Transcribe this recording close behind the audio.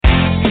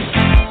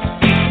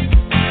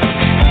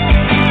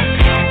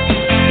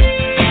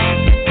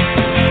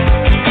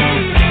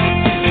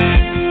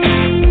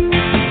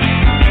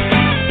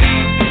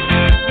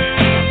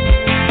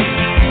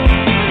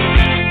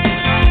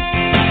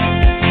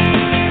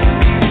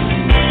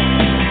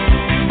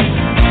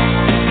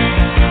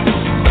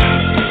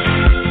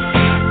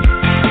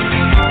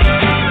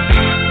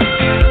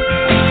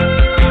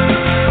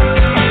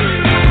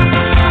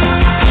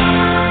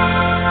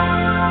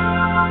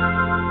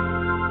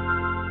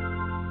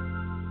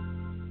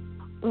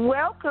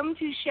Welcome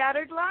to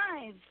Shattered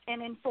Lives,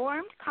 an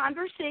informed,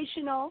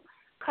 conversational,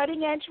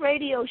 cutting-edge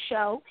radio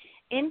show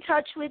in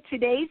touch with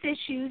today's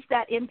issues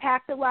that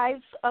impact the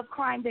lives of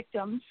crime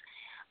victims,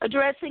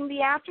 addressing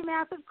the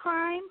aftermath of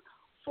crime,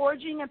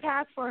 forging a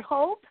path for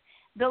hope,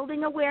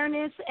 building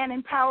awareness, and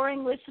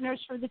empowering listeners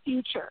for the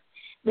future.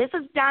 This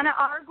is Donna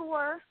R.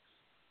 Gore,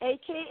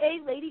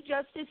 a.k.a. Lady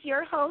Justice,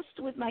 your host,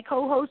 with my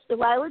co-host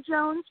Delilah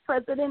Jones,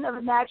 president of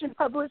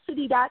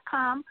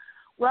ImaginePublicity.com,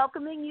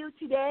 welcoming you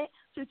today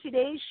to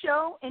today's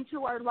show and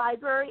to our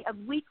library of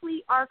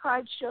weekly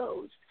archive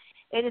shows.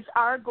 It is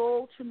our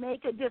goal to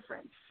make a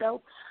difference.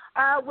 So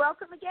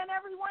welcome again,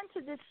 everyone,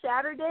 to this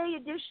Saturday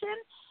edition.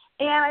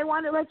 And I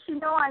want to let you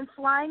know I'm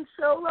flying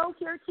solo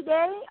here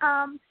today.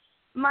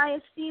 My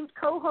esteemed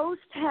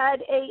co-host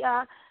had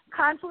a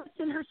conflict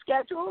in her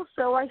schedule,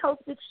 so I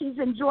hope that she's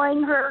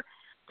enjoying her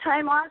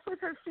time off with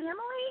her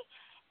family.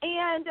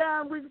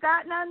 And we've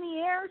gotten on the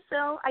air,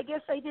 so I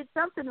guess I did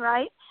something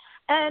right.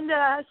 And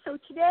so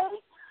today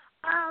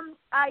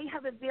I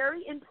have a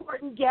very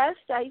important guest.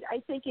 I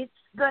think it's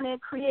going to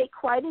create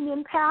quite an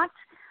impact.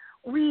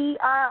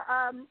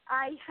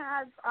 I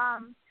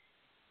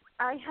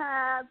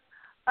have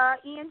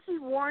Angie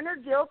Warner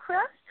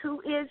Gilchrist,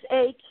 who is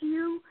a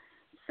Q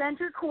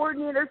Center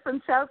coordinator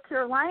from South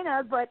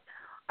Carolina, but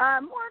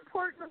more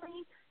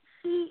importantly,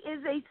 she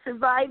is a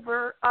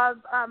survivor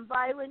of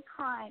violent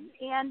crime,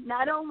 and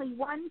not only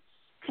one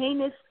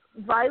heinous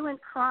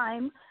violent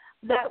crime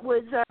that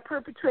was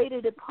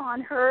perpetrated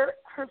upon her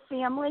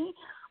family.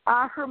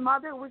 Her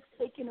mother was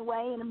taken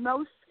away in a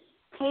most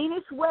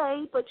heinous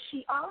way, but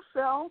she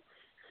also,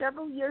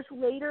 several years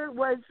later,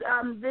 was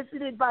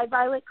visited by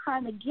violent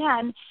crime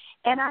again.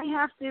 And I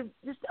have to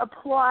just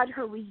applaud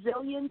her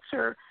resilience,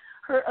 her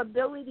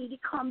ability to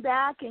come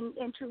back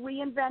and to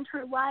reinvent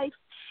her life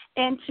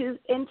and to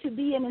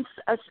be an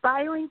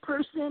aspiring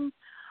person,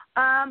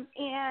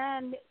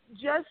 and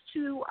just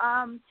to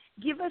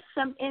give us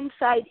some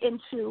insight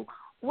into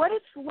what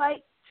it's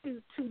like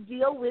to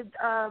deal with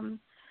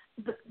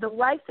the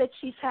life that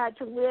she's had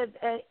to live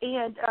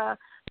and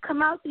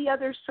come out the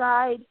other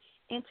side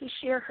and to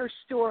share her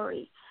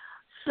story.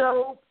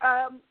 So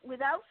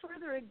without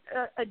further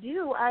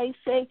ado, I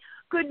say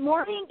good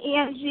morning,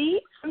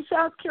 Angie from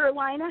South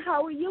Carolina.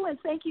 How are you? And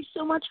thank you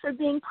so much for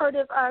being part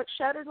of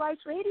Shattered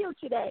Lives Radio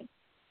today.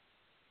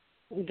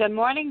 Good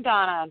morning,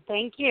 Donna.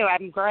 Thank you.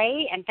 I'm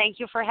great, and thank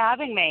you for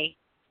having me.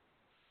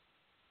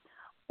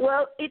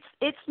 Well,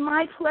 it's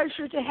my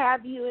pleasure to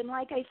have you, and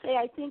like I say,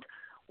 I think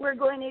we're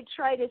going to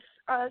try to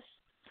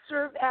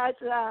serve as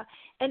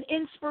an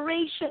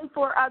inspiration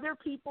for other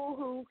people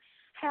who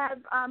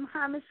have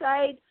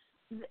homicide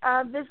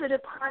visit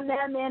upon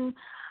them. And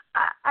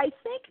I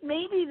think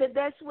maybe the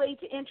best way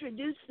to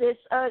introduce this,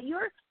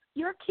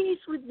 your case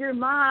with your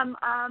mom,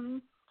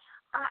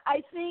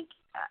 I think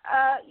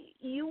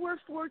you were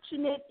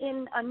fortunate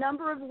in a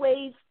number of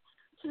ways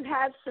to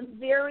have some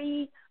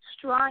very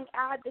strong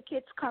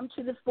advocates come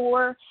to the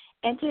fore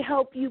and to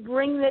help you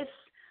bring this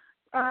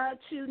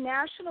to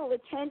national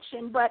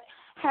attention, but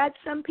had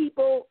some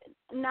people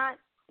not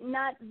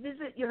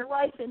visit your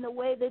life in the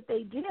way that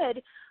they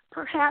did,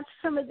 perhaps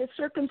some of the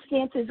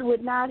circumstances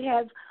would not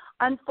have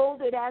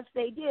unfolded as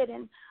they did.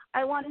 And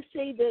I want to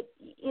say that,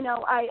 you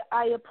know,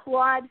 I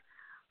applaud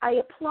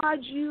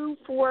you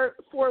for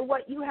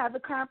what you have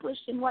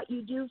accomplished and what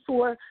you do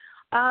for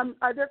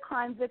other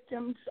crime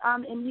victims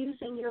in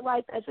using your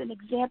life as an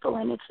example.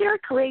 And it's very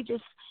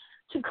courageous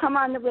to come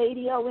on the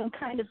radio and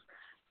kind of,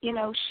 you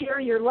know, share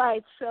your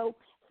life. So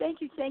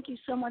thank you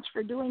so much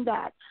for doing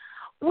that.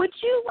 Would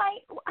you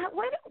like,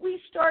 why don't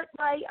we start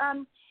by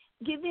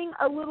giving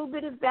a little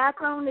bit of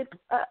background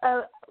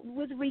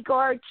with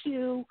regard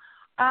to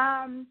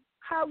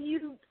how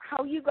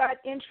you got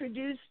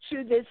introduced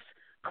to this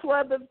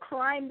club of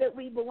crime that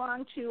we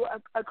belong to,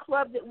 a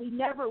club that we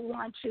never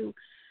want to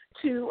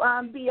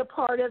be a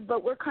part of,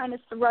 but we're kind of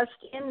thrust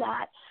in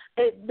that.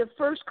 The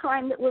first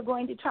crime that we're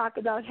going to talk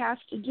about has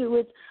to do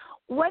with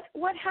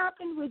what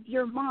happened with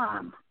your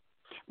mom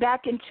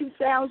back in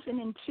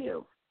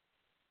 2002.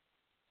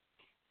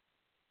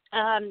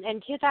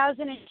 In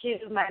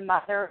 2002, my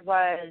mother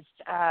was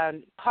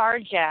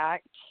carjacked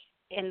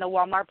in the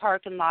Walmart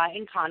parking lot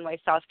in Conway,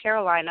 South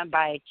Carolina,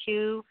 by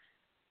two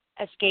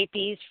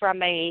escapees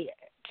from a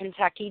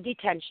Kentucky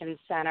detention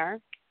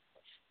center.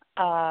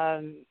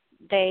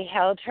 They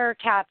held her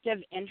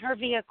captive in her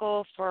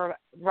vehicle for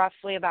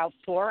roughly about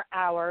 4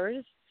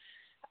 hours,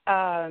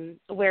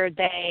 where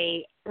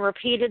they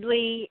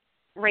repeatedly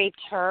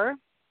raped her,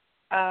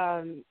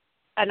 and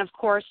of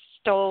course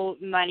stole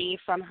money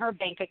from her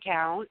bank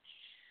account,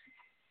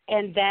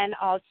 and then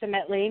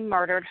ultimately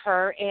murdered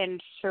her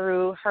and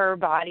threw her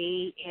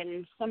body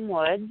in some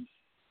woods.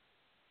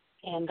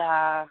 And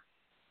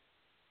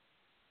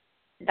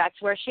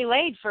that's where she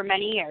laid for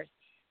many years.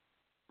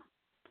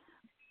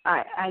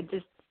 I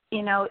just,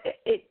 you know,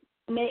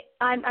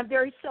 I'm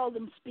very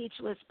seldom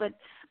speechless, but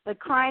the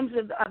crimes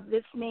of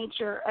this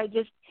nature,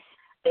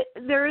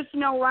 there is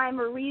no rhyme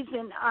or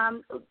reason.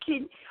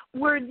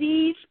 Were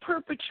these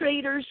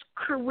perpetrators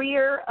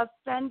career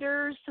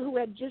offenders who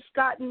had just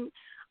gotten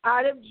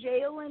out of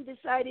jail and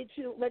decided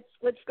to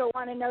let's go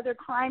on another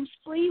crime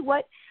spree?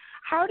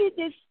 How did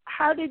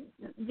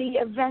the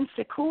events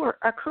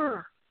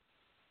occur?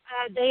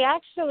 They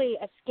actually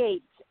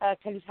escaped a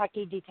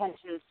Kentucky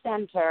detention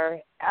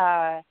center.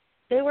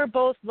 They were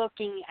both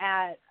looking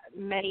at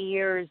many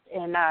years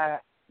in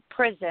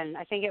prison.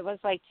 I think it was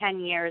like 10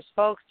 years.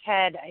 Folks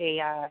had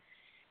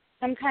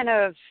some kind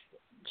of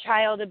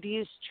child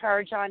abuse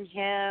charge on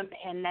him,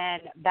 and then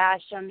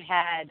Basham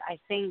had, I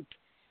think,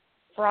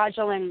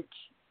 fraudulent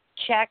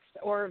checks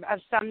or of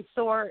some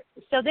sort.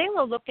 So they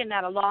were looking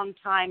at a long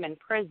time in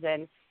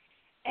prison.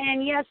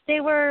 And yes, they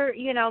were,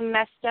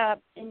 messed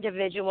up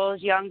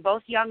individuals,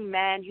 both young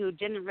men who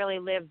didn't really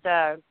live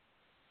the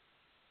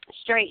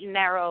straight and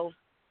narrow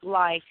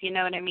life, you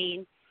know what I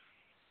mean?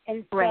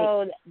 And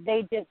so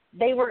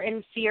they were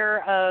in fear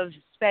of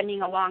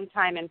spending a long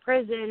time in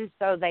prison,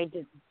 so they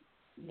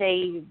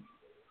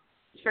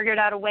figured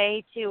out a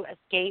way to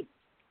escape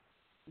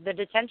the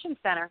detention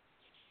center.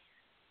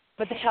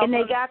 But and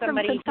they got from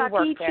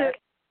Kentucky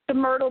to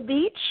Myrtle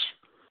Beach?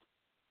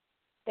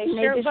 They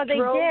did.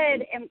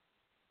 And,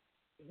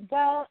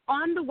 well,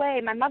 on the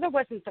way, my mother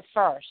wasn't the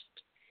first.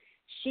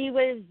 She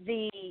was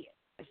the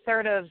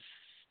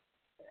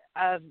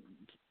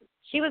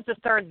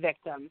third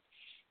victim.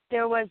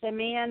 There was a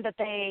man that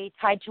they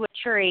tied to a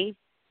tree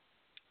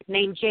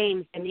named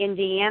James in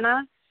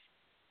Indiana,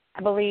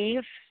 I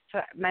believe,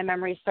 if my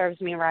memory serves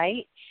me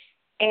right.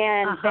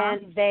 And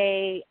then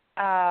they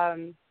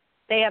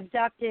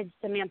abducted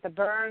Samantha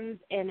Burns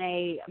in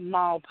a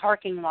mall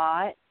parking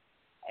lot,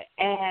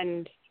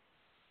 and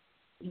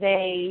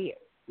they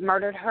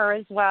murdered her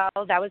as well.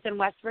 That was in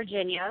West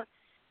Virginia.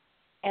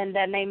 And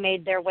then they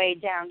made their way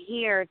down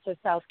here to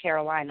South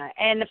Carolina.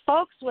 And the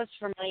folks was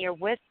familiar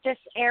with this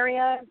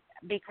area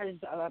because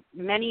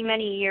many,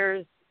 many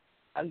years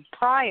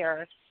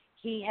prior,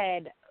 he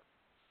had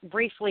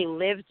briefly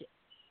lived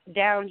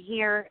down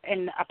here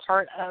in a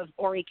part of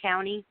Horry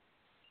County.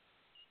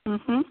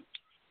 Mm-hmm.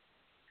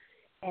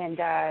 And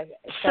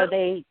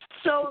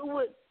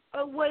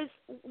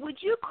would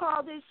you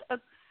call this,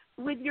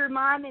 with your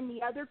mom and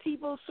the other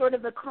people, sort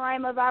of a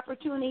crime of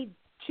opportunity?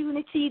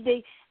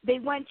 They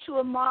went to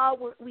a mall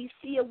where we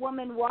see a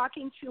woman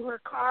walking to her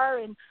car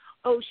and,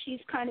 she's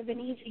kind of an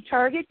easy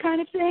target kind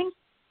of thing?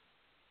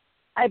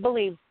 I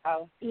believe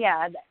so.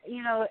 Yeah.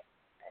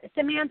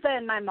 Samantha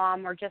and my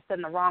mom were just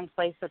in the wrong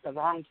place at the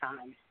wrong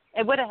time.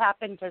 It would have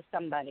happened to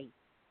somebody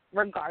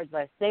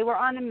regardless. They were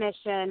on a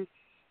mission,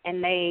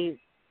 and they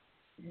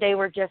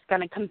were just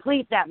going to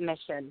complete that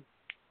mission.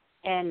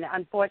 And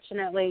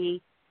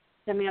unfortunately,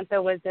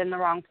 Samantha was in the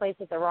wrong place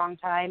at the wrong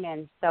time,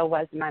 and so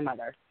was my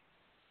mother.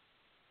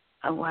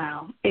 Oh,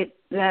 wow.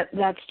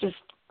 That's just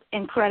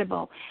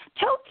incredible.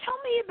 Tell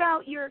me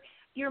about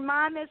your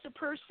mom as a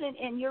person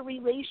and your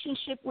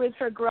relationship with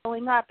her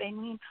growing up. I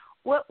mean,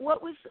 what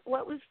was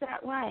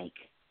that like?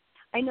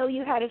 I know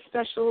you had a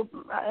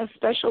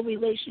special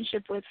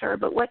relationship with her,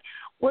 but what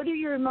are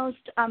your most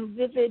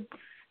vivid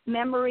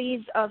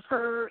memories of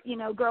her,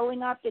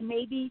 growing up, and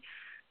maybe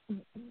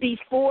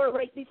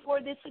right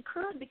before this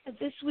occurred, because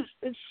this was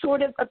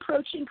sort of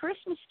approaching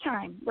Christmas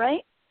time,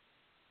 right?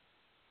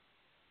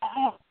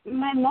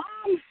 My mom,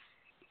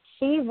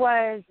 she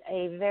was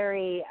a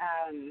very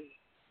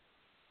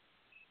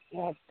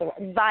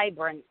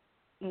vibrant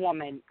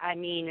woman. I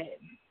mean,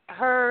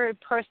 her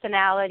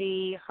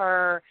personality,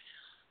 her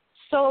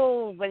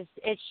soul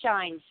it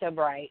shined so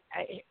bright.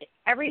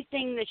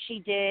 Everything that she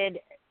did,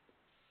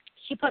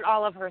 she put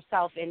all of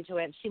herself into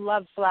it. She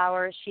loved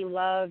flowers. She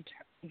loved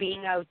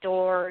being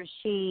outdoors.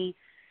 She,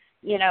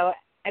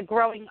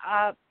 growing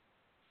up,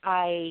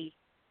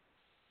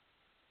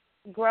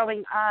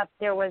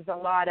 there was a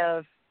lot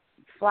of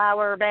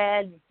flower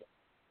beds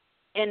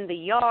in the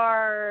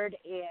yard,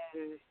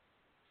 and,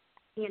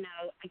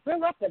 I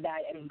grew up with that,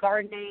 and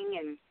gardening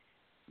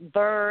and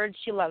birds.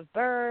 She loved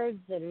birds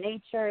and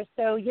nature.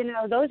 So,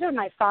 those are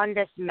my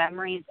fondest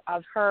memories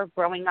of her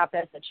growing up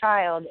as a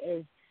child,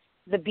 is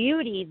the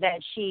beauty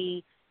that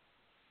she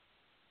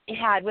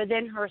had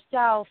within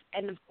herself,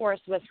 and, of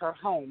course, with her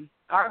home,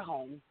 our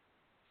home.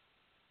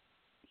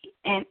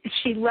 And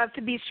she loved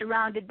to be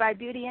surrounded by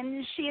beauty,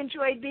 and she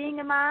enjoyed being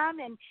a mom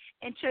and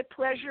took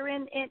pleasure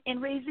in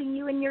raising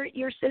you and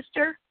your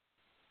sister?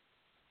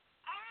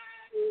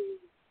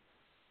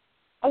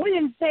 I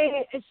wouldn't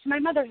say my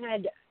mother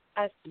had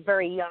us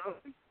very young.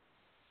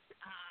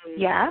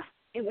 Yeah?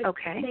 It was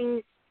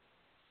okay.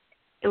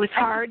 It was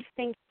hard?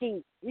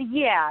 It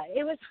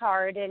was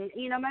hard. And,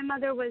 my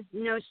mother was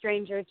no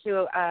stranger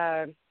to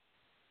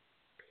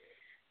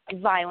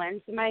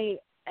violence.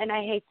 And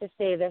I hate to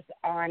say this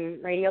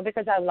on radio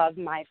because I love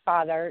my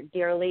father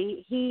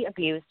dearly. He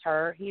abused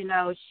her.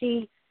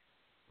 She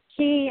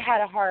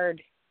had a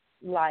hard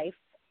life.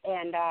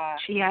 And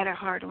she had a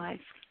hard life.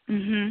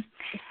 Mm-hmm.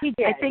 She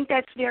did. I think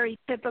that's very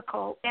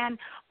typical.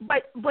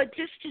 But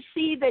just to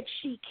see that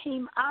she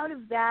came out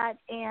of that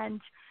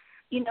and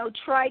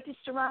try to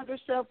surround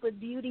herself with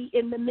beauty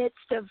in the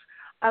midst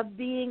of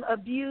being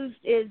abused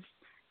is,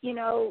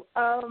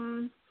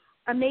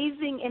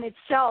 amazing in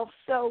itself.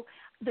 So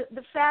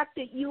the fact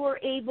that you were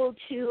able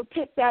to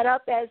pick that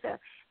up as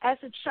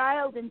a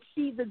child and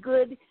see the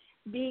good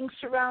being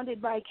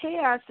surrounded by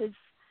chaos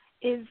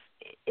is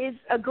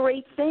a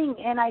great thing.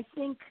 And I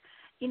think,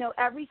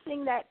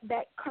 everything that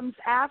comes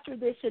after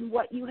this and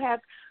what you have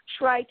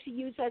tried to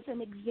use as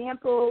an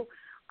example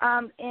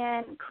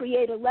and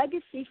create a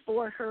legacy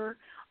for her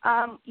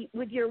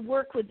with your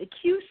work with the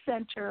Q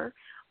Center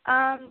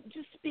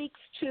just speaks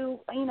to,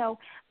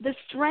 the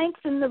strength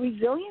and the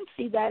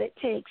resiliency that it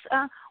takes.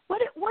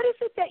 What is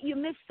it that you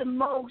miss the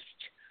most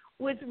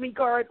with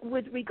regard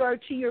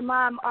to your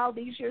mom all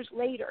these years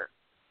later?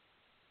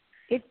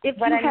 If you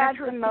had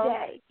her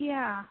today,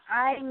 yeah.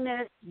 I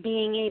miss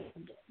being able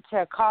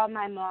to call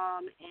my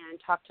mom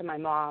and talk to my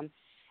mom.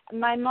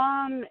 My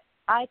mom,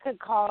 I could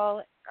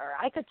call or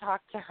I could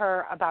talk to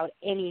her about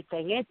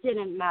anything. It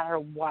didn't matter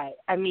what.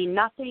 I mean,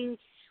 nothing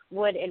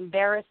would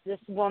embarrass this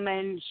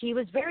woman. She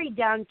was very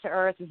down to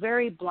earth,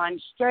 very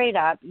blunt, straight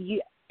up.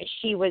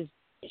 She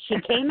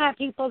came at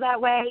people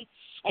that way,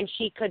 and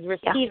she could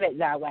receive it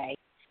that way.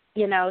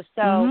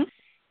 So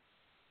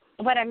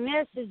what I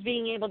miss is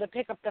being able to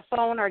pick up the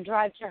phone or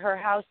drive to her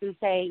house and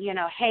say,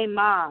 hey,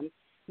 Mom,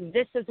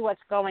 this is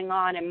what's going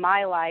on in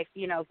my life.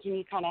 Can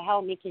you kind of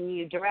help me? Can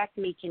you direct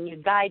me? Can you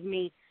guide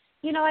me?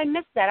 I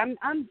miss that.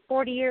 I'm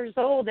 40 years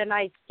old, and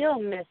I still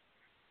miss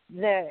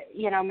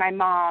my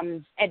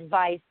mom's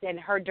advice and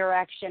her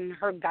direction,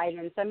 her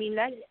guidance. I mean,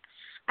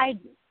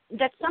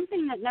 that's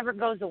something that never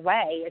goes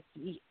away.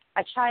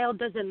 A child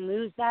doesn't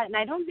lose that, and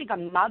I don't think a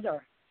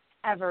mother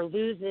ever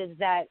loses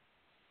that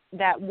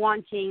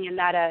wanting and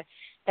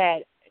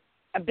that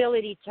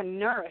ability to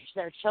nourish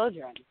their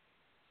children.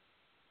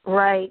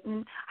 Right.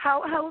 And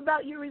how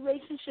about your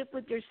relationship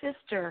with your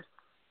sister?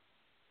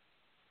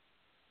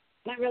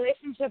 My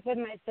relationship with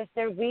my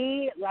sister,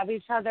 we love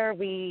each other.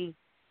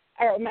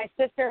 My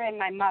sister and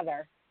my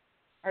mother.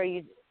 Are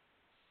you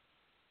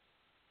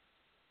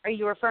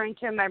referring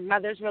to my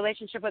mother's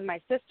relationship with my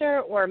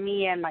sister or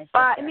me and my sister?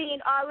 I mean,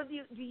 all of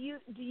you. Do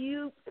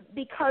you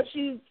because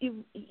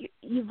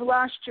you've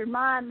lost your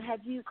mom? Have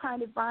you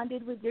kind of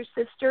bonded with your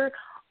sister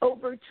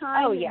over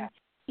time? Oh yeah.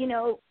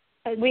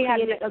 And, we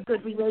created a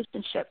good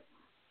relationship.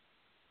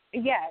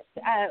 Yes,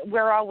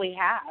 we're all we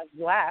have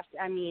left.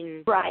 I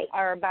mean, right.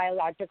 Our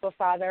biological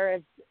father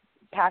has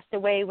passed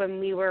away when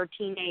we were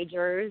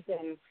teenagers,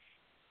 and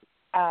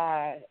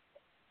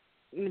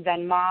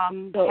then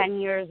Mom 10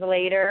 years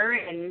later,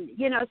 and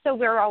so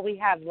we're all we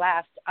have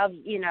left of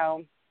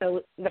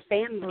the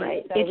family.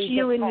 Right. So it's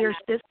you and your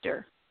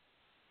sister.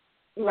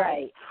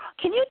 Right.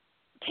 Can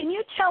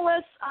you tell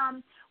us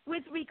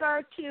with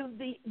regard to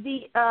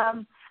the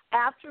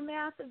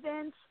aftermath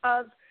events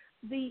of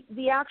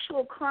the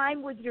actual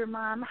crime with your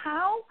mom?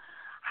 How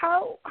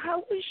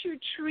was your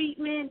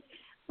treatment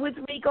with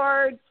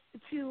regard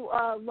to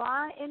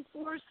law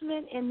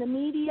enforcement and the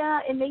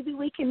media? And maybe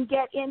we can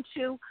get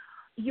into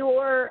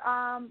your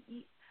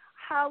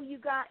how you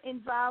got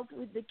involved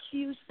with the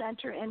Q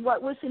Center and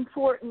what was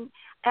important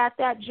at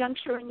that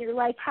juncture in your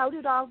life. How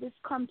did all this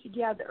come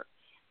together?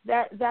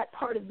 That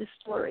part of the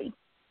story.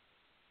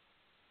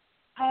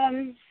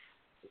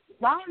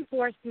 Law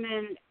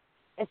enforcement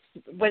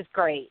was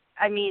great.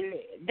 I mean,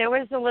 there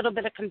was a little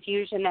bit of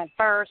confusion at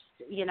first,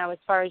 as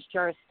far as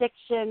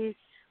jurisdiction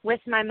with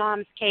my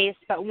mom's case,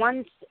 but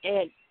once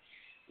it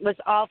was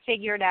all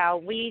figured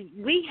out,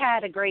 we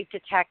had a great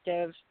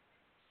detective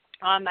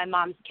on my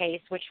mom's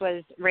case, which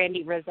was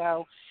Randy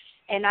Rizzo,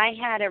 and I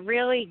had a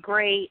really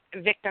great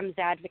victims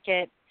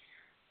advocate.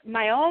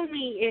 My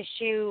only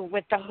issue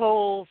with the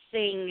whole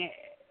thing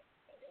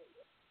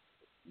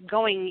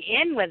going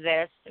in with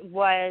this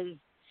was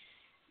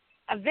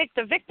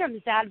the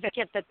victims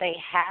advocate that they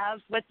have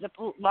with the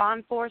law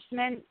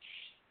enforcement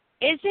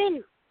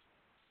isn't,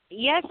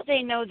 yes,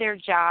 they know their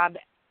job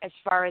as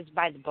far as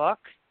by the book,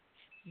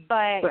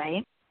 but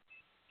right.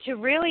 to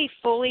really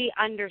fully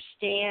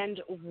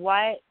understand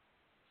what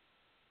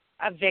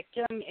a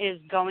victim is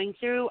going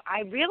through,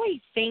 I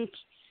really think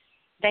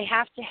they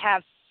have to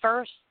have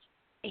first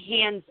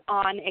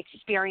hands-on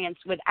experience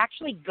with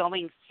actually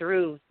going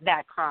through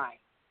that crime,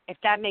 if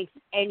that makes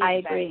any sense. I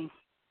agree.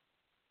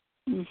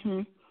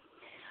 Mm-hmm.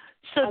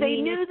 So they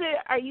knew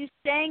are you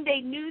saying they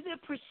knew the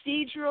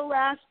procedural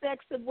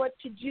aspects of what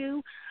to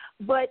do,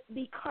 but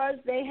because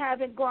they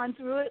haven't gone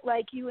through it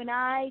like you and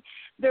I,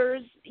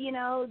 there's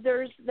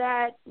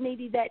that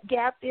maybe that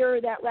gap there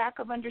or that lack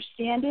of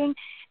understanding?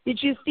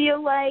 Did you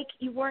feel like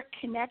you weren't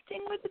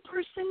connecting with the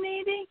person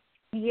maybe?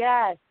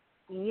 Yes.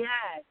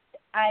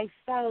 I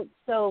felt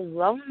so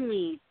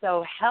lonely,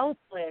 so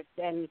helpless,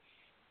 and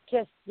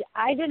just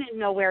I didn't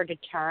know where to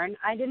turn.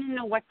 I didn't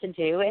know what to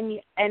do,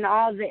 and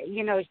all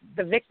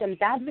the victim's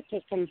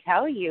advocate can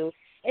tell you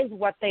is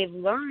what they've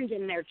learned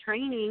in their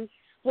training,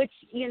 which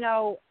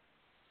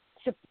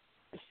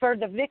for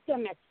the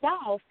victim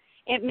itself,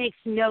 it makes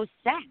no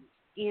sense.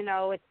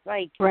 It's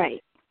like,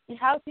 right.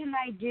 How can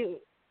I do?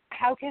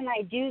 how can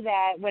I do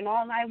that when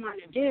all I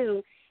want to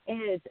do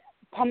is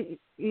pump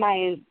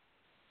my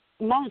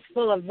mouth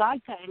full of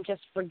vodka and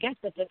just forget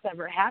that this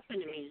ever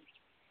happened to me,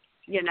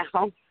 you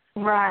know?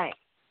 Right.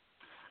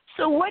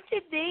 So what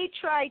did they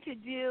try to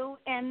do?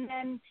 And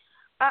then,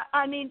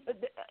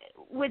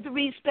 with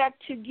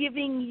respect to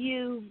giving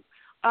you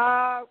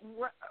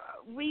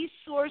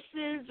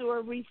resources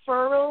or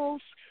referrals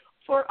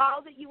for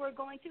all that you were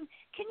going through,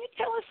 can you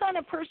tell us on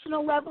a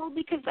personal level?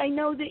 Because I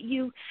know that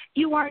you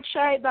aren't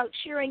shy about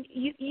sharing.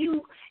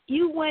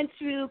 You went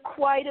through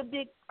quite a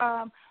big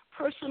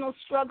personal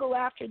struggle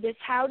after this.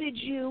 How did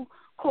you,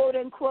 quote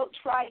unquote,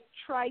 try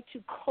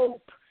to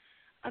cope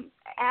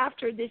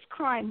after this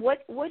crime?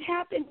 What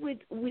happened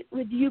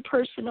with you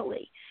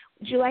personally?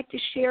 Would you like to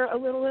share a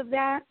little of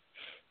that?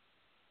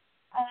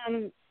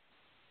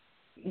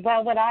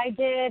 Well, what I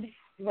did,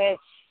 which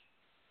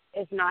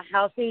is not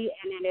healthy,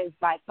 and it is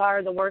by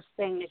far the worst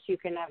thing that you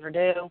can ever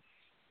do,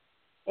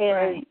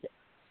 is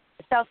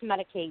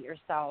self-medicate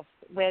yourself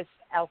with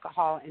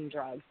alcohol and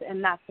drugs,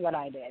 and that's what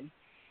I did.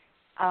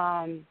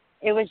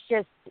 It was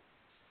just,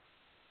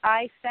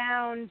 I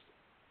found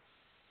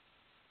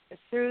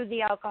through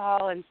the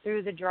alcohol and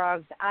through the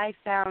drugs, I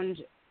found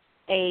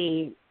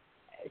a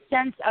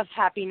sense of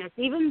happiness,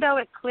 even though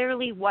it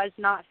clearly was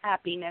not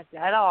happiness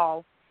at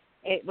all.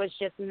 It was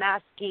just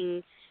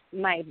masking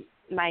my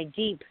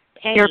deep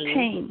pain. Your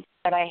pain.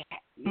 That I,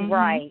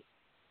 right.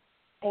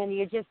 And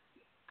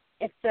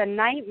it's a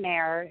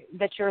nightmare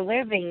that you're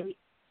living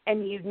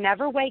and you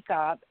never wake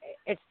up.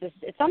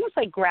 It's almost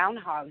like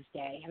Groundhog's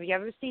Day. Have you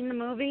ever seen the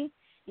movie?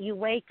 You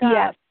wake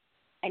up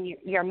and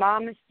your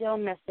mom is still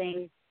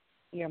missing.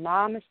 Your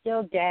mom is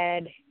still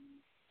dead.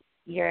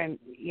 You're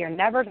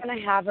never going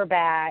to have her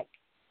back.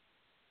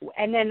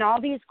 And then all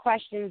these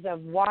questions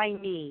of why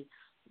me?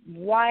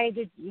 Why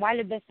did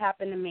this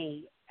happen to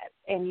me?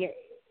 And you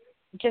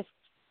just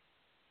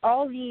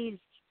all these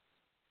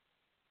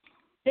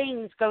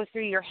things go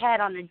through your head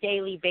on a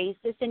daily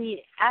basis, and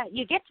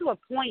you get to a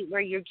point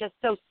where you're just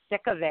so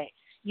sick of it,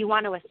 you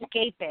want to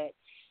escape it.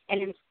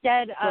 And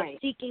instead of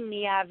seeking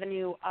the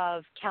avenue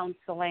of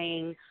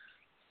counseling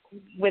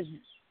with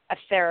a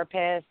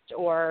therapist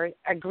or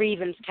a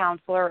grievance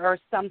counselor or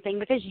something,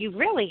 because you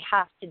really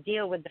have to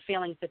deal with the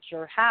feelings that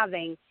you're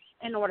having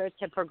in order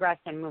to progress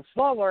and move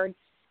forward.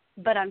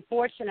 But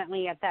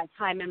unfortunately, at that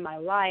time in my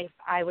life,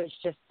 I was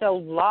just so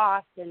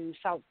lost and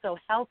felt so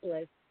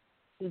helpless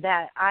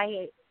that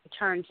I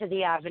turned to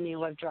the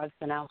avenue of drugs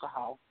and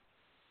alcohol.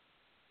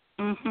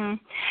 Mhm.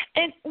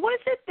 And was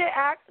it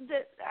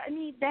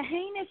the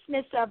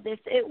heinousness of this?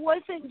 It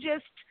wasn't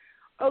just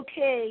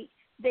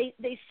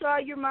they saw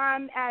your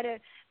mom at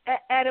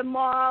a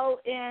mall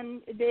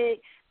and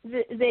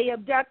they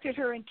abducted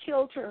her and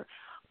killed her.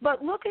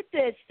 But look at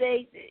this.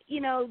 They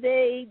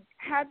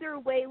had their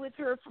way with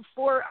her for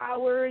 4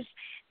 hours.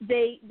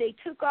 They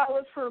took all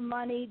of her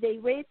money. They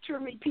raped her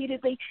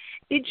repeatedly.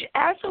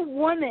 As a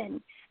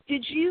woman,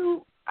 did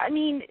you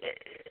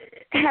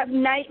have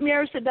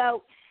nightmares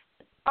about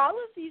all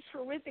of these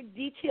horrific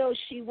details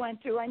she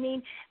went through? I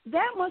mean,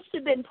 that must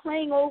have been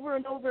playing over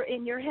and over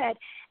in your head.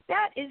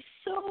 That is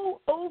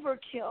so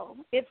overkill,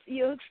 if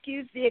you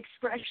excuse the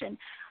expression.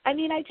 I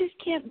mean, I just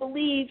can't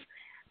believe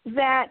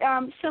that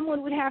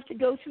someone would have to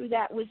go through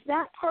that. Was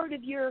that part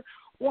of your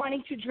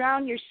wanting to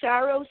drown your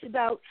sorrows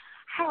about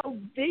how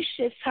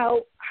vicious,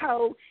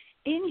 how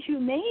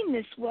inhumane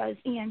this was,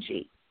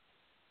 Angie?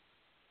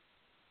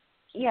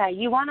 Yeah,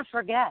 you want to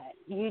forget.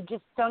 You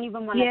just don't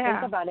even want to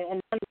think about it. And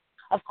then,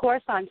 of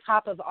course, on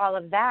top of all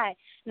of that,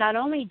 not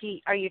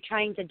only are you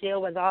trying to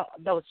deal with all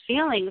those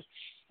feelings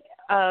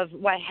of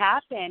what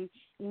happened,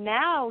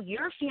 now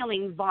you're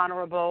feeling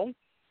vulnerable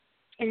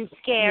and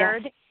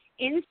scared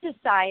in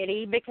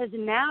society, because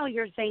now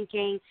you're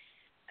thinking,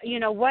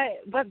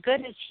 what good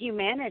is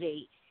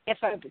humanity?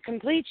 If a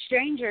complete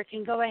stranger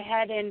can go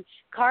ahead and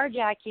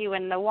carjack you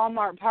in the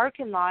Walmart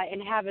parking lot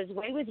and have his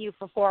way with you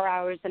for 4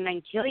 hours and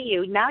then kill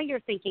you, now you're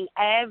thinking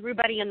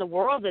everybody in the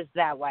world is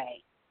that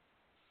way.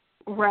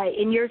 Right,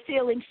 and you're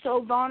feeling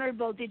so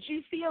vulnerable. Did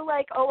you feel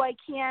like, I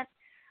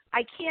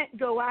can't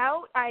go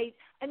out? I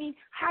mean,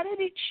 how did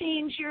it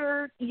change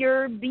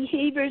your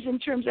behaviors in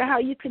terms of how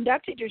you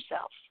conducted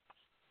yourself?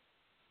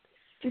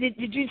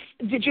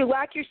 Did you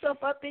lock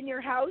yourself up in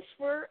your house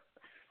for,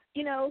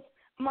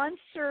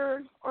 months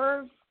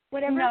or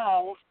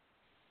whatever?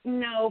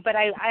 No, but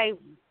I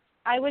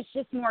was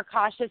just more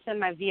cautious in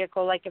my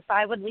vehicle. Like if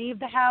I would leave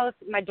the house,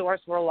 my doors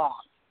were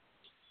locked.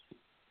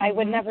 I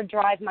would never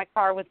drive my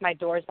car with my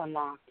doors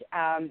unlocked.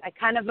 I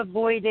kind of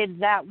avoided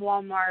that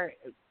Walmart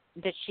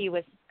that she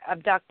was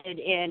abducted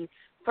in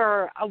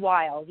for a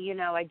while.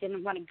 I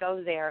didn't want to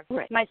go there.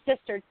 Right. My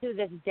sister, to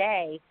this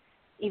day,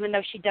 even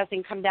though she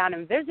doesn't come down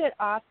and visit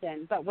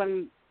often, but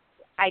when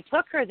I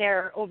took her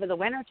there over the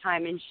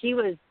wintertime, and she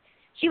was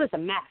a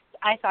mess.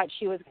 I thought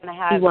she was going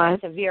to have a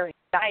severe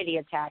anxiety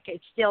attack.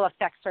 It still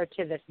affects her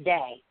to this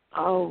day.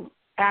 Oh,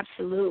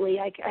 absolutely.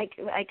 I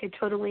could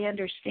totally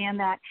understand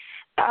that.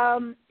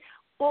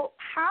 Well,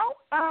 how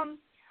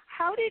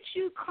how did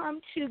you come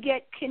to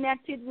get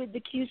connected with the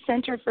Q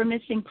Center for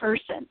Missing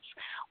Persons?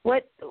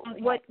 What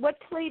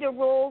played a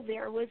role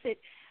there? Was it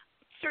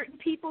certain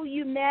people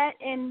you met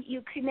and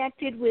you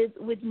connected with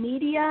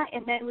media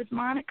and then with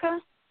Monica?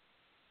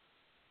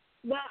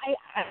 Well, I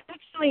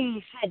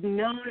actually had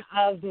known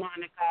of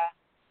Monica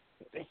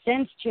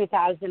since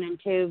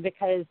 2002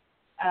 because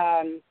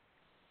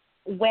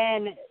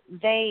when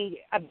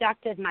they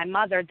abducted my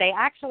mother, they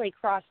actually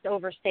crossed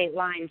over state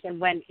lines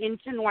and went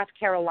into North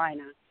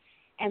Carolina.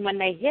 And when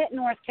they hit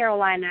North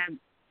Carolina,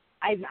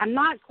 I'm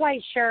not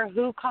quite sure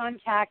who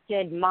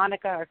contacted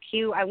Monica or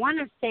Q. I want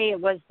to say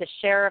it was the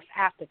sheriff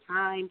at the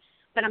time,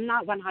 but I'm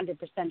not 100%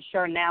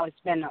 sure now. It's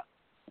been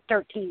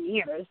 13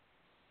 years.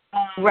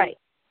 Right.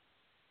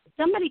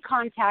 Somebody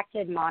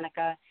contacted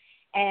Monica,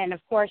 and, of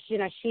course, you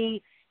know,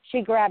 she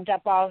grabbed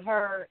up all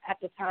her, at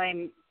the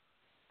time,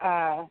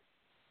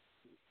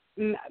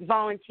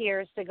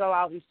 volunteers to go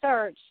out and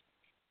search.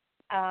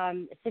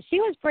 So she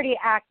was pretty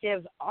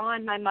active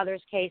on my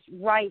mother's case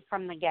right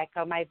from the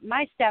get-go.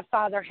 My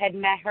stepfather had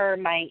met her.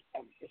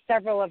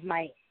 Several of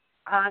my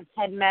aunts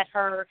had met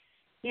her.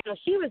 You know,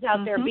 she was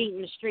out there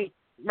beating the streets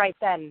right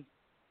then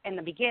in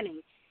the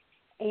beginning.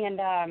 And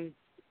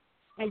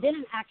I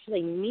didn't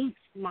actually meet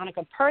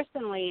Monica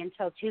personally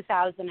until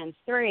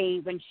 2003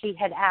 when she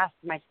had asked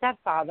my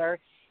stepfather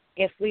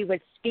if we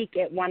would speak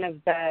at one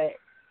of the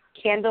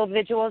candle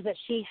vigils that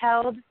she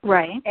held.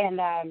 Right.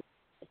 And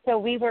so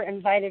we were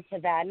invited to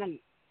that,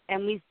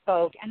 and we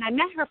spoke. And I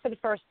met her for the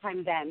first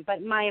time then,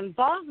 but my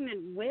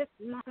involvement with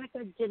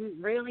Monica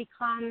didn't really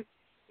come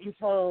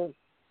until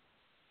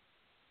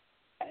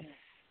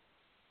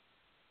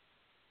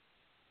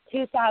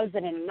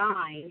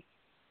 2009,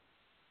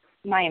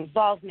 my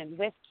involvement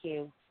with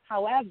Q.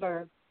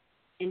 However,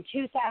 in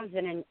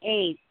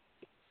 2008,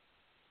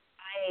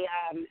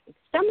 I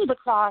stumbled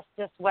across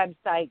this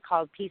website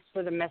called Peace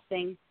for the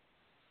Missing,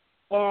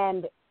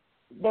 and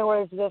there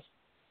was this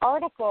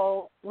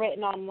article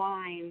written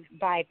online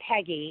by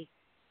Peggy,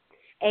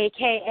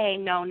 a.k.a.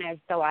 known as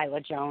Delilah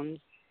Jones.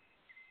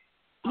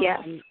 Yes.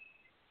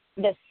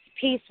 This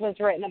piece was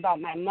written about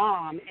my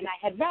mom, and I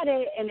had read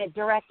it, and it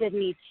directed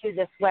me to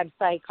this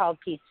website called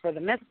Peace for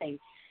the Missing.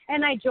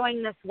 And I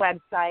joined this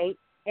website,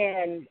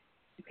 and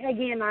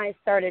Peggy and I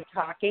started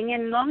talking,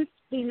 and must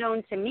be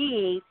known to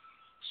me,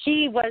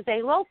 she was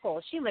a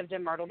local. She lived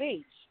in Myrtle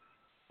Beach.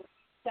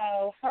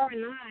 So her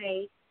and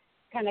I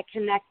kind of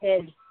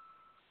connected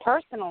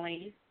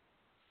personally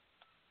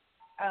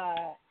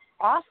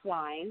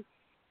offline,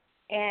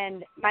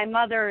 and my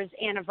mother's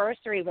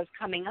anniversary was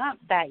coming up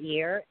that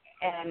year,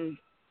 and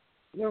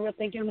we were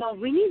thinking, well,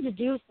 we need to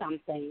do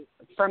something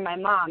for my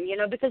mom, you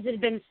know, because it had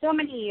been so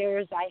many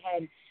years. I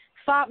had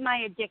fought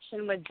my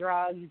addiction with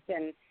drugs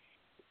and,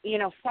 you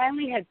know,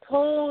 finally had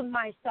pulled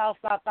myself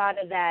up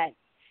out of that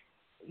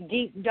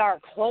deep,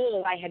 dark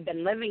hole I had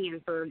been living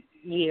in for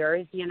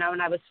years, you know,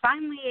 and I was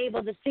finally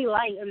able to see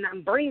light, and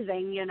I'm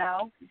breathing, you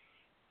know.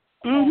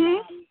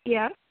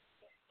 Yeah.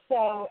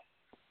 So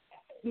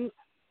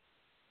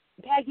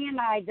Peggy and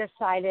I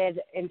decided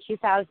in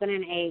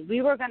 2008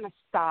 we were going to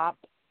stop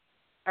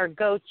or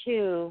go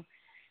to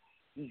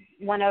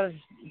one of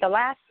the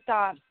last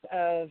stops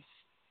of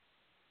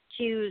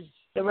Q's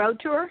The road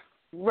tour?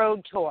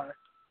 Road tour.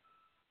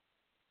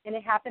 And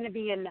it happened to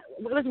be it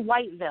was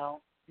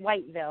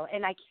Whiteville,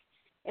 and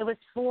it was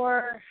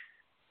for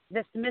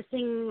this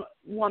missing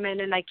woman,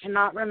 and I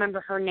cannot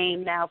remember her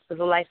name now for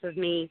the life of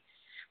me,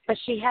 but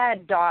she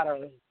had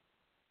daughters.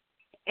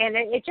 And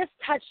it just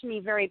touched me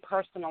very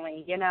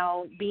personally, you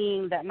know,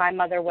 being that my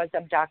mother was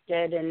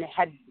abducted and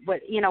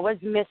was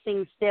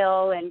missing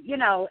still. And, you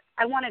know,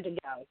 I wanted to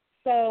go.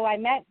 So I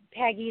met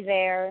Peggy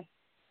there,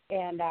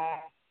 and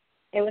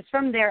it was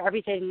from there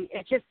everything,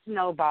 it just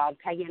snowballed.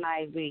 Peggy and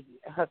I, we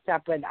hooked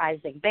up with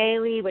Isaac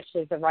Bailey, which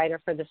is the writer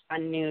for the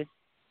Sun News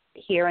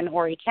here in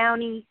Horry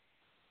County.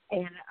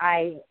 And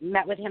I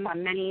met with him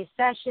on many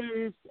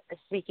sessions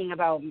speaking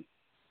about,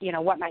 you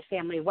know, what my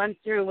family went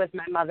through with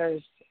my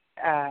mother's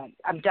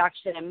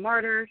abduction and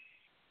murder.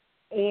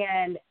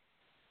 And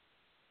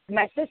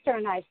my sister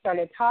and I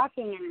started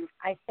talking, and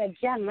I said,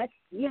 Jen, let's,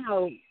 you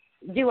know,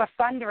 do a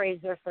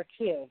fundraiser for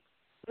Q.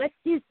 Let's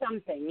do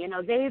something. You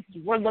know, they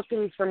were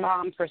looking for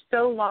Mom for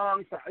so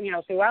long,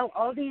 throughout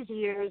all these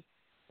years.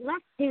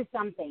 Let's do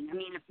something. I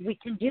mean, if we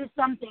can do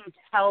something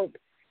to help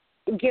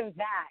give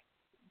back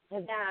to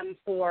them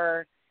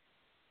for,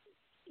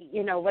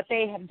 you know, what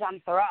they have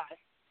done for us.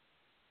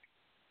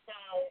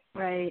 So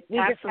right. We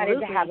decided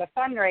to have a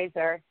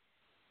fundraiser.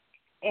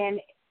 And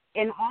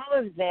in all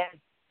of this,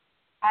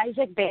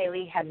 Isaac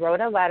Bailey had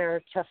wrote a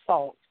letter to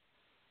Folks,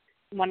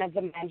 one of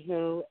the men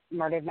who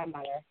murdered my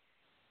mother.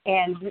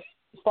 And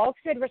Folks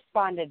had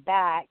responded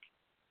back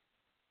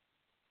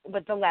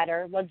with the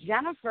letter. Well,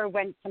 Jennifer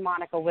went to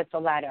Monica with the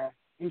letter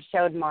and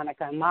showed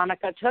Monica.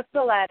 Monica took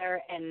the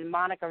letter, and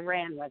Monica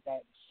ran with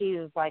it. She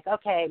was like,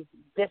 okay,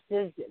 this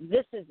is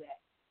it.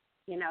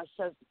 You know,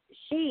 so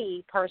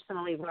she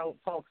personally wrote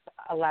Folks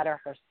a letter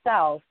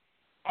herself,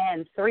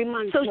 and 3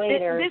 months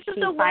later, this is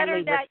the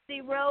letter that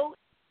they wrote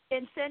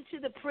and sent to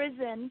the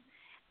prison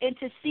and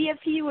to see if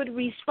he would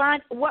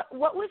respond. What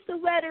was the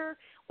letter?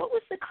 What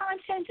was the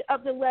content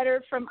of the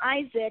letter from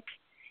Isaac,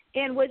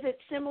 and was it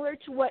similar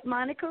to what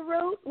Monica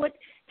wrote?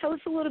 Tell us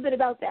a little bit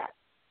about that.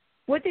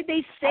 What did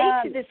they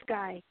say to this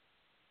guy?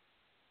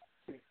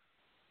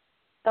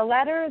 The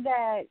letter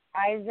that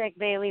Isaac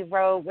Bailey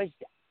wrote was,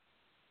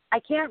 I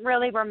can't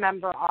really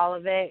remember all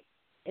of it.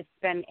 It's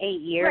been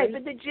 8 years. Right,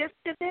 but the gist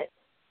of it?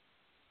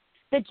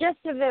 The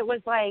gist of it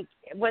was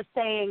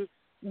saying,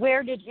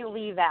 where did you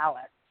leave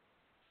Alice?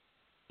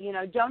 You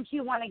know, don't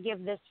you want to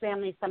give this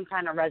family some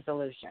kind of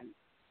resolution?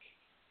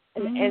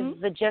 Is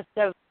the gist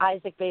of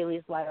Isaac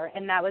Bailey's letter.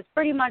 And that was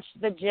pretty much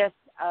the gist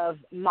of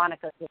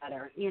Monica's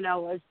letter. You know,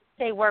 was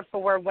say word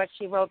for word what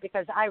she wrote,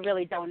 because I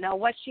really don't know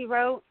what she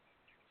wrote.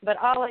 But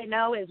all I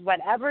know is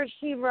whatever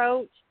she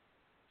wrote,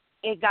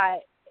 his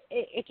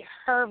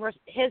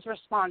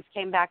response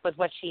came back with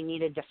what she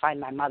needed to find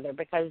my mother,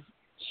 because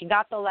she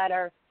got the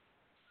letter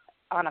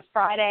on a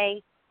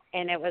Friday,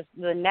 and it was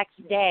the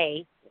next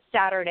day,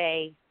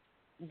 Saturday,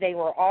 they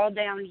were all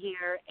down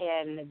here,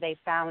 and they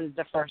found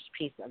the first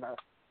piece of her.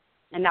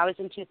 And that was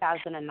in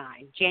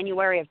 2009,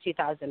 January of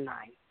 2009.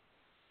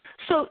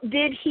 So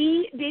did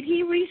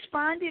he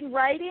respond in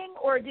writing,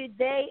 or did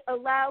they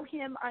allow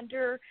him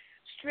under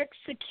strict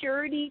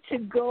security to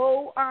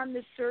go on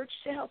the search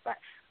to help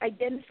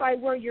identify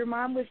where your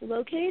mom was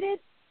located?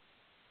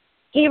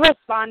 He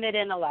responded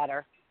in a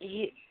letter.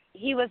 He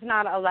was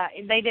not allowed.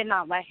 They did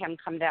not let him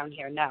come down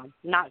here. No,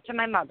 not to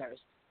my mother's.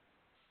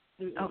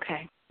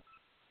 Okay.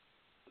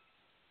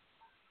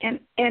 And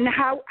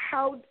how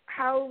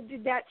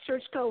did that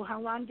search go?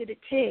 How long did it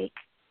take?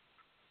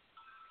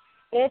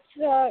 It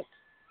took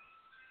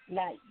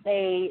that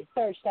they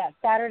searched that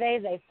Saturday,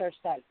 they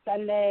searched that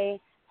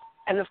Sunday,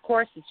 and of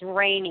course it's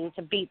raining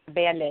to beat the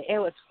bandit. It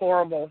was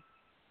horrible.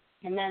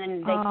 And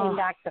then they came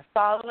back the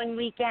following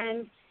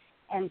weekend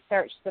and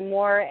searched some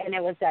more, and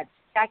it was that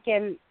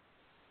second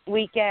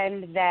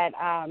weekend that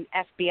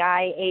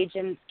FBI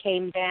agents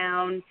came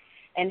down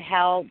and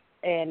helped,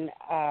 and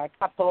a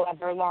couple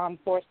other law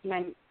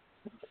enforcement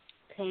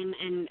came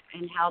and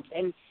helped,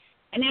 and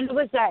then it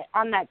was that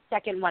on that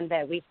second one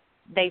that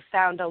they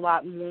found a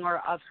lot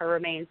more of her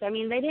remains. I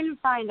mean, they didn't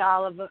find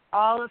all of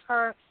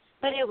her,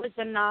 but it was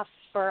enough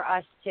for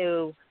us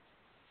to,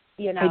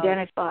 you know,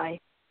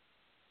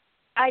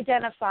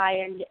 identify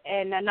and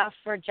enough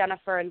for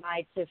Jennifer and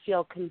I to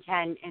feel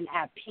content and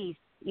at peace,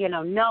 you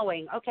know,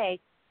 knowing, okay,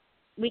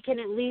 we can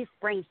at least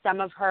bring some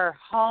of her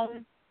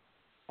home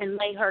and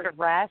lay her to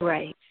rest.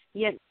 Right.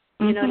 You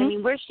know what I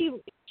mean? Where she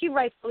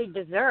rightfully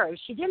deserves.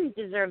 She didn't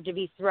deserve to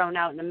be thrown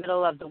out in the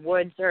middle of the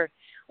woods or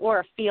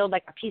a field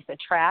like a piece of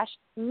trash.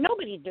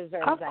 Nobody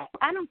deserves that.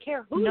 I don't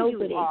care who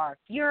you are.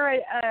 You're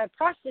a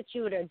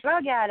prostitute, a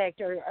drug addict,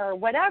 or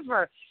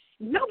whatever.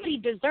 Nobody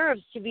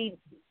deserves to be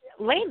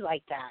laid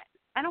like that.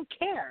 I don't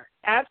care.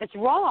 It's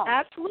wrong.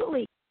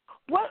 Absolutely.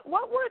 What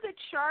were the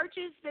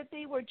charges that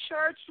they were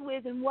charged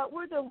with, and what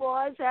were the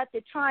laws at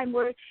the time?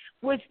 Was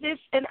this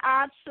an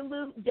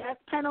absolute death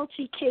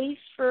penalty case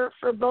for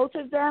both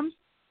of them?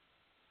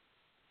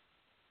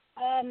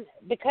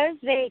 Because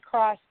they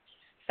crossed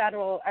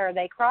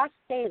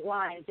state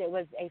lines, it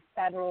was a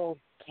federal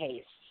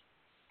case.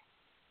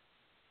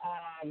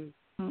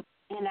 In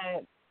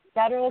a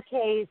federal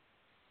case,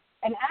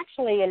 and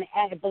actually,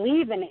 I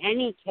believe in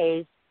any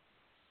case,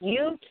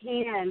 you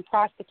can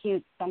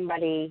prosecute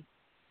somebody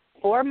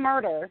for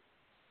murder,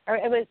 or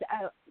it was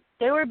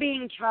they were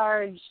being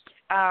charged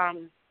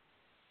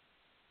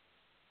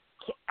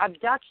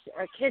abduction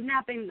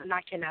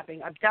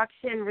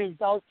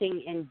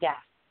resulting in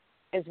death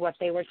is what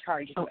they were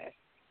charged with.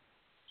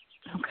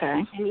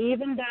 Okay. And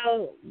even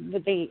though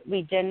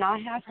we did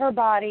not have her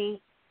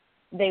body,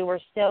 they were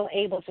still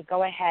able to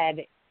go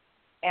ahead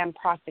and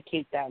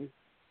prosecute them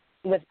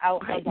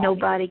without her body. No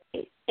body.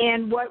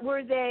 And what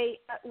were they?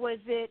 Was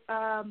this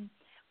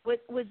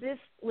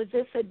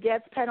a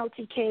death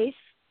penalty case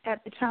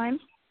at the time?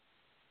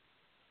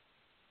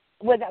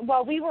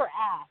 Well, we were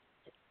asked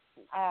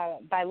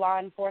by law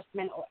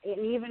enforcement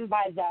and even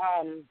by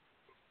the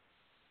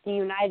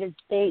United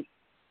States.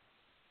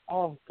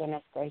 Oh,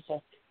 goodness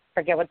gracious.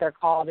 Forget what they're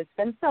called. It's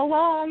been so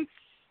long.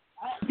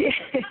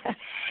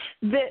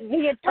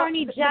 The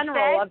Attorney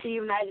General of the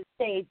United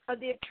States.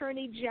 The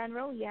Attorney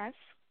General, yes.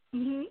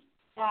 Mm-hmm.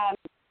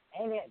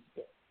 And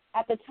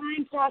at the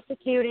time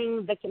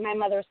prosecuting my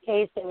mother's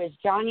case, it was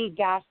Johnny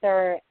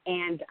Gasser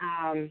and,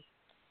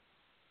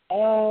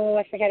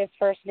 I forget his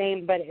first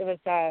name, but it was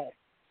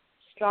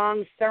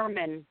Strong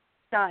Thurman.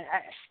 I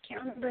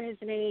can't remember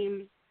his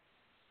name.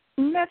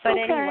 That's but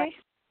okay. Anyway,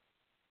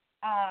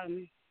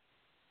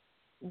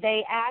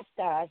 they asked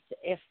us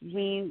if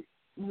we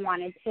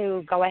wanted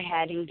to go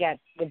ahead and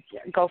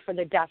go for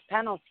the death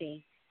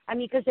penalty. I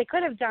mean, because they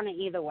could have done it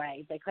either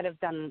way. They could have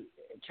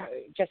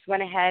just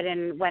went ahead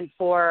and went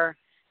for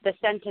the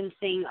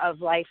sentencing of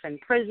life in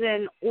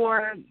prison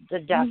or the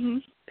death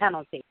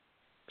penalty.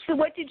 So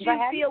what did you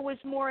feel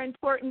was more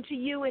important to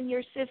you and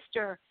your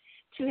sister?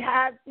 To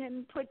have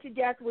him put to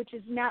death, which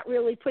is not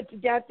really put to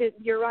death, that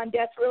you're on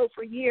death row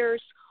for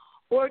years,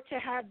 or to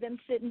have them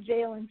sit in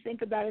jail and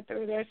think about it the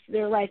rest of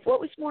their life? What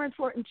was more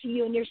important to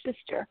you and your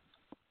sister?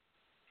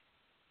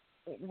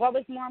 What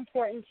was more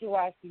important to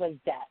us was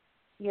death.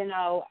 You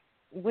know,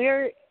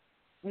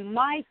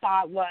 my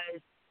thought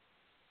was,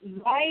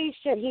 why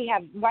should they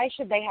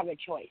have a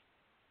choice?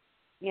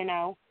 You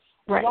know,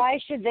 right. Why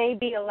should they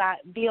be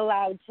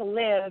allowed to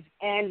live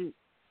and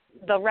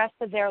the rest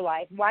of their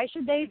life? Why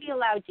should they be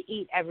allowed to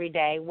eat every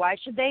day? Why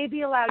should they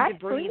be allowed to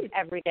breathe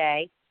every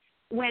day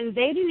when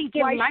they didn't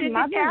give my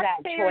mother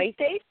that choice? Why should the taxpayers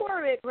pay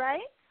for it,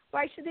 right?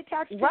 Why should the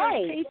taxpayers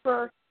pay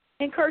for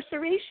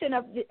incarceration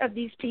of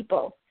these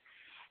people?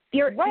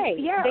 Right.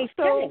 Yeah. They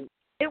shouldn't.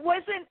 It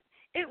wasn't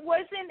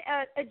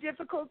a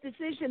difficult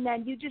decision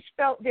then. You just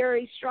felt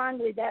very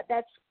strongly that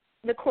that's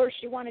the course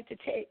you wanted to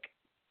take.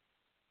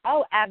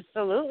 Oh,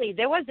 absolutely. We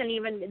didn't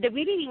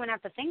even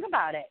have to think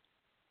about it.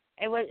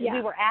 It was,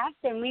 we were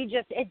asked and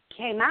it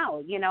came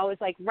out, you know, it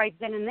was like right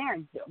then and there.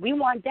 We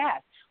want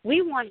death.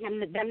 We want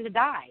them to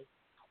die.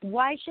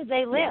 Why should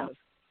they live?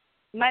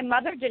 Yeah. My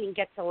mother didn't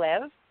get to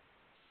live.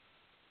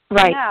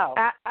 Right. No.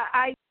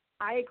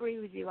 I agree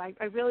with you. I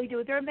really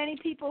do. There are many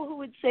people who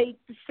would say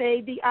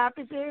the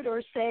opposite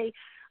or say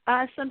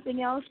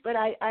something else, but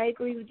I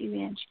agree with you,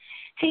 Ange.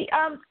 Hey,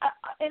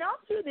 and all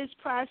through this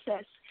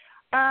process,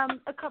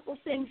 a couple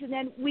things, and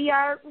then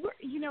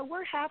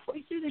we're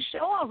halfway through the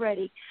show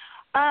already.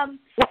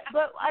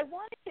 But I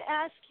wanted to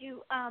ask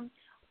you,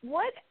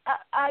 what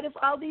out of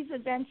all these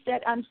events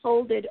that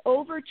unfolded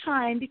over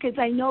time, because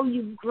I know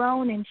you've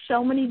grown in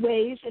so many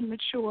ways and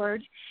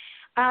matured.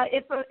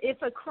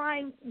 If a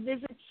crime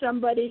visits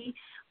somebody,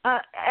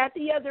 at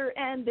the other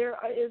end there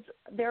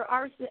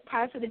are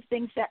positive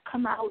things that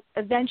come out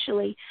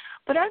eventually.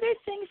 But are there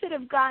things that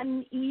have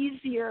gotten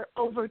easier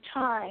over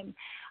time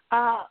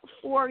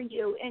for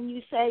you, and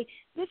you say,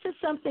 this is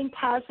something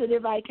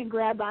positive I can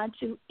grab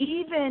onto,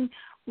 even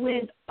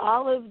with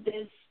all of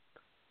this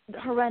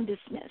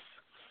horrendousness?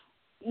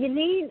 You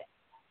need,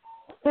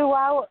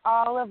 throughout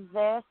all of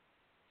this,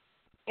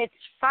 it's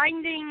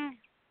finding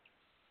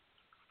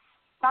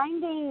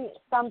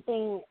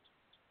something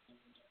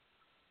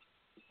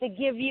to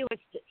give you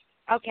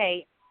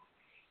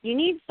you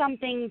need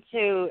something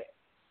to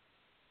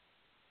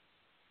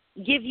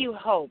give you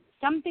hope,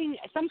 some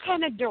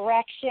kind of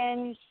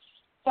direction,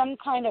 some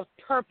kind of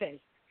purpose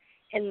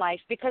in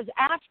life, because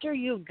after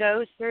you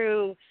go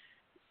through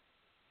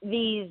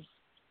these,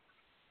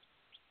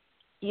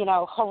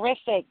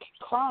 horrific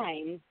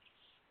crimes,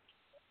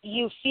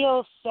 you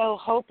feel so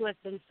hopeless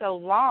and so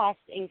lost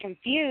and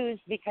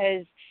confused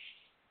because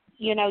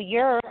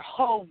your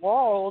whole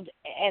world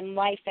and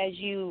life as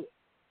you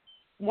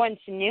once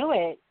knew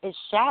it is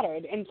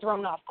shattered and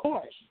thrown off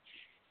course.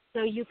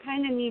 So you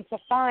kind of need to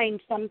find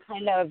some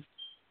kind of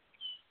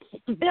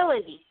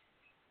stability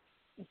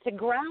to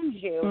ground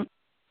you.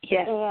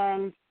 Yes.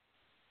 And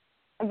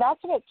that's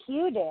what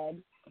Q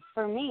did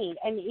for me.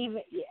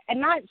 And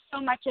not so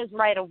much as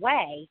right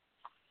away,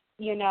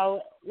 I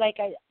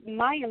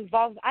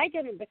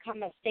didn't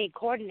become a state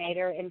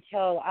coordinator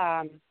until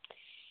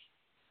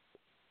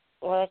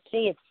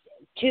it's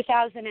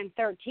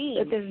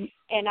 2013,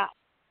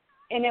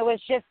 and it was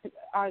just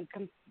a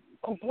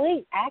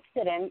complete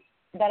accident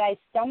that I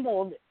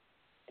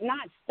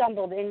not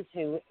stumbled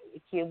into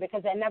Q,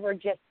 because I never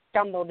just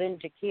stumbled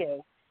into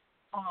Q.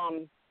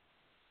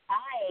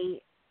 I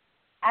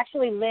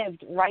actually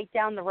lived right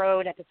down the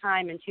road at the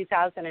time in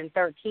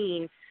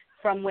 2013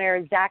 from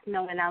where Zach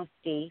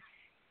Milanowski's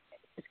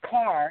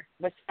car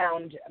was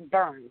found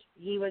burned.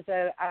 He was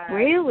a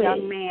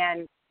young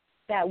man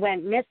that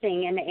went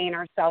missing in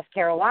Anner, South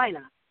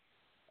Carolina.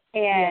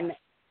 And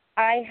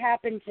I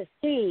happened to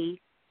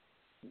see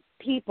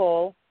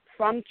people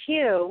from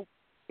Q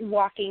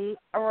walking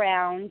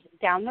around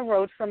down the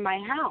road from my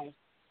house.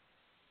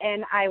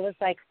 And I was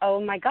like, oh,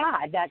 my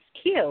God, that's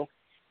Q.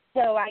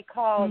 So I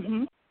called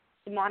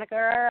Monica,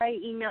 or I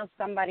emailed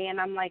somebody,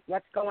 and I'm like,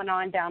 what's going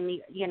on down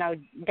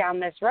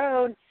this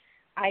road?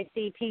 I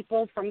see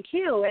people from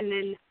Q. And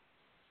then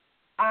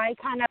I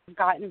kind of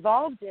got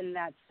involved in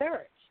that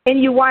search.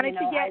 And you wanted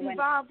to get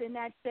involved in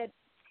that,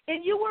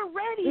 and you were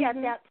ready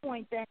at that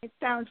point then, it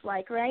sounds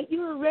like, right?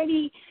 You were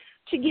ready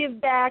to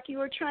give back. You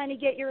were trying to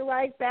get your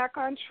life back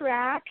on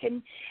track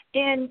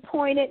and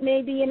point it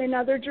maybe in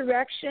another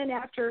direction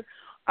after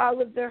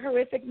all of the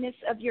horrificness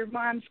of your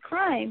mom's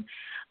crime.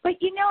 But,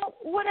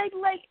 what I'd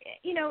like,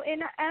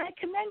 and I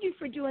commend you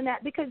for doing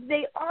that, because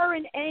they are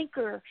an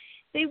anchor.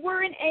 They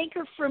were an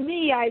anchor for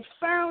me. I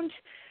found,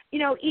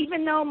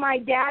 even though my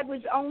dad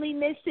was only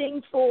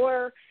missing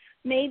for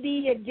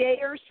maybe a day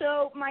or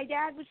so, my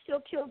dad was still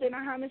killed in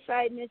a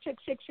homicide, and it took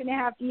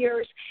 6.5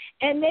 years.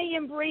 And they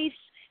embrace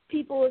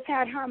people who've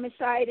had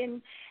homicide.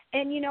 And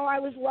I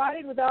was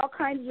lauded with all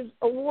kinds of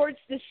awards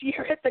this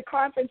year at the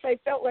conference. I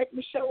felt like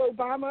Michelle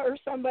Obama or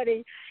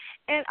somebody.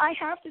 And I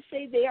have to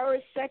say they are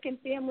a second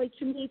family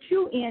to me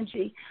too,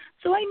 Angie.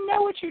 So I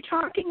know what you're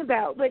talking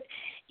about. But,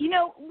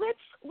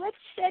 let's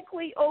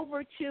segue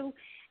over to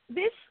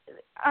this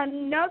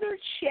another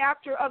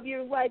chapter of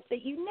your life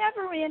that you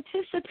never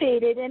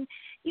anticipated, and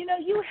you know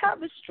you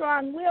have a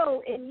strong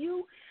will, and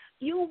you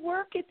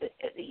work at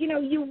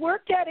you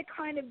worked at a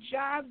kind of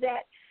job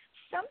that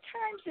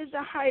sometimes is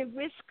a high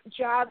risk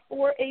job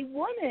for a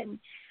woman,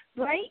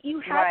 right? You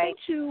happen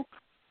to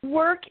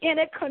work in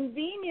a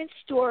convenience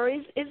store.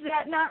 Is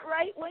that not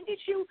right? When did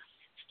you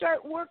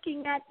start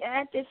working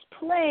at this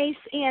place?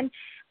 And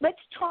let's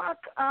talk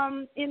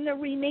in the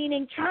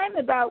remaining time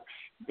about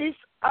this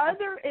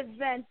other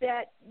event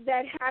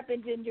that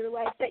happened in your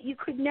life that you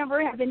could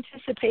never have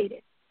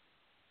anticipated.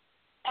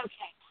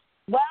 Okay.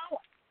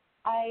 Well,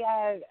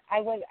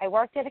 I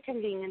worked at a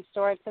convenience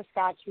store at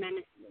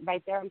Saskatchewan,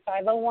 right there on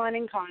 501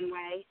 in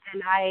Conway,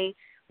 and I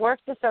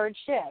worked the third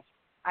shift.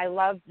 I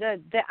loved the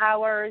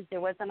hours.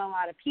 There wasn't a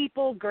lot of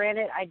people.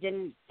 Granted, I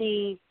didn't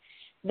see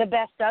the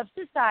best of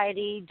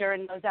society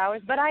during those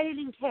hours, but I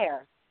didn't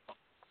care.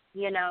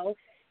 You know,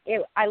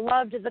 I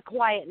loved the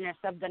quietness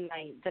of the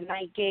night. The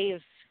night gave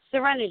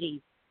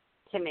serenity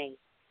to me.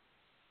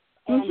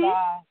 And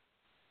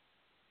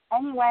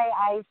anyway,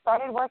 I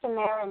started working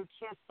there in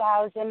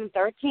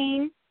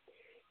 2013,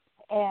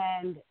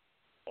 and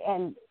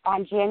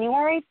on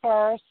January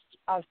 1st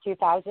of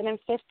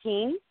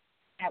 2015,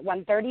 at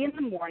 1:30 in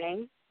the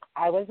morning,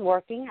 I was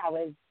working. I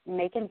was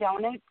making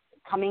donuts,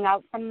 coming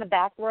out from the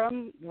back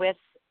room with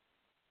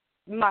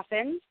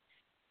muffins,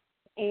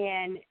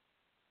 and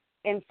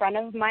in front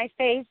of my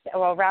face,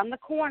 or around the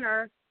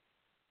corner,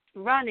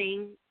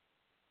 running,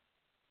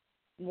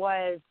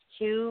 was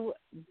two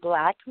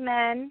black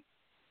men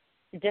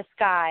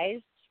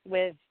disguised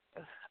with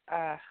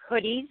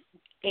hoodies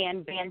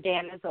and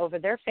bandanas over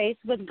their face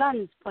with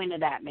guns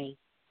pointed at me.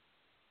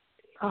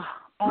 Oh,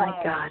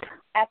 my God.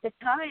 At the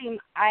time,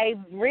 I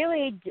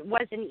really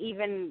wasn't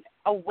even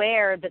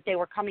aware that they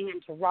were coming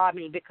in to rob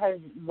me because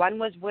one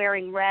was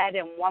wearing red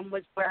and one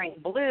was wearing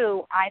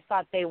blue. I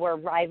thought they were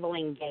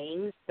rivaling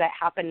gangs that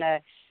happened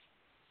to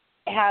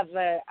have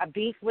a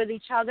beef with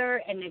each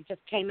other, and it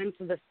just came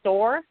into the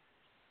store.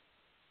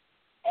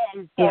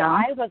 And so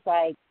I was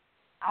like,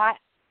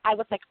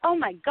 oh,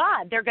 my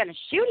God, they're going to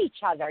shoot each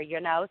other, you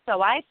know.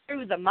 So I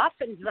threw the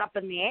muffins up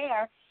in the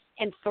air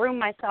and threw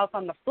myself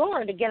on the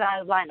floor to get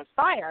out of line of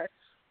fire,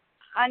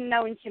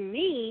 unknown to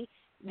me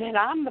that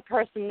I'm the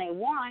person they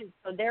want.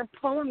 So they're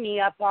pulling me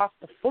up off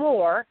the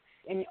floor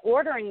and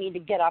ordering me to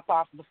get up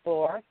off the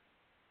floor.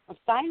 And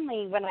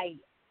finally, when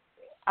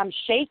I'm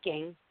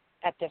shaking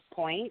at this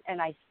point,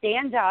 and I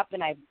stand up,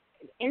 and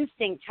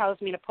instinct tells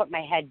me to put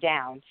my head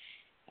down.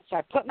 So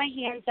I put my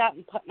hands up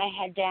and put my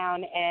head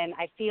down, and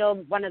I feel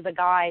one of the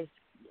guys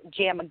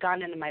jam a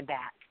gun into my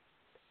back,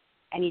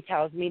 and he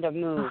tells me to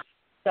move.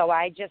 So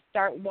I just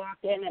start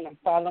walking, and I'm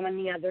following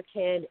the other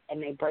kid,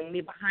 and they bring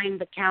me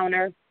behind the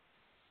counter,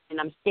 and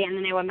I'm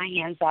standing there with my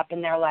hands up,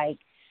 and they're like,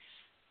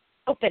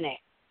 open it.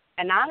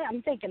 And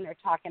I'm thinking they're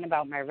talking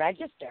about my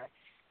register.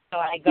 So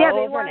I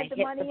go over and I hit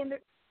the money in the...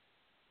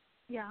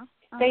 Yeah.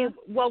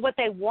 What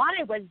they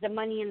wanted was the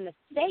money in the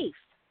safe.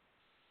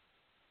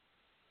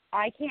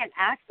 I can't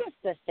access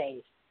the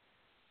safe.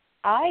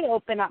 I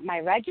open up my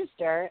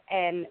register,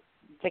 and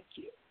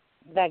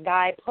the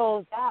guy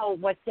pulls out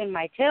what's in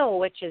my till,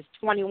 which is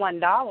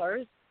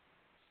 $21,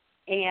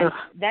 and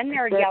then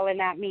they're yelling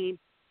at me.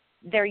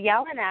 They're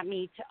yelling at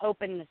me to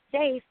open the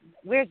safe.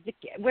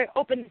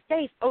 Open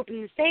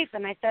the safe.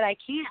 And I said, I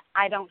can't.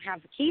 I don't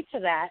have the key to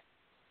that.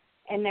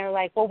 And they're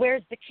like, well,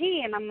 where's the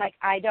key? And I'm like,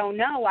 I don't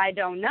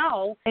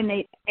know. And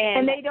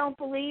they don't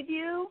believe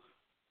you?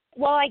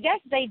 Well, I guess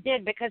they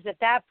did, because at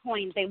that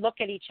point they look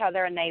at each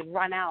other and they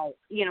run out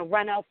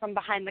from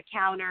behind the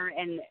counter,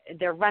 and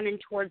they're running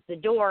towards the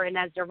door. And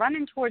as they're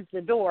running towards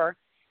the door,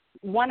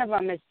 one of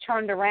them is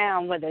turned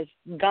around with his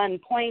gun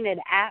pointed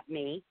at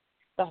me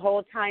the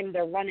whole time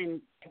they're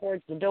running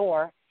towards the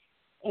door.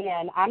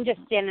 And I'm just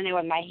standing there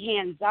with my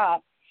hands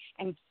up.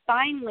 And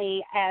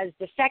finally, as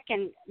the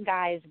second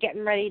guy is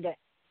getting ready to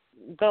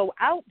go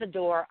out the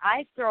door,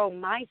 I throw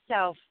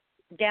myself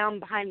down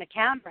behind the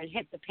counter and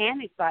hit the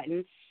panic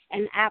button.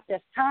 And at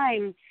this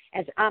time,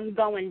 as I'm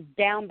going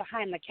down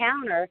behind the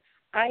counter,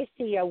 I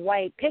see a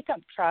white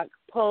pickup truck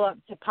pull up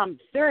to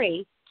pump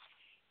 3.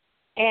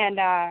 And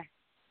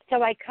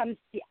so I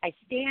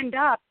stand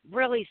up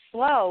really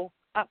slow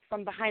up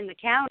from behind the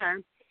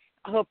counter,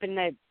 hoping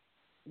that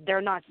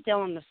they're not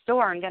still in the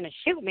store and going to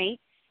shoot me.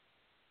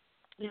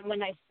 And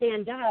when I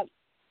stand up,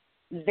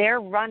 they're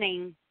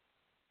running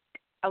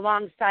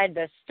alongside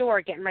the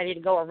store, getting ready to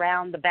go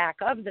around the back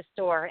of the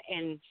store,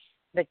 and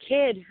the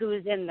kid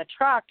who's in the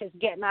truck is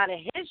getting out of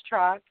his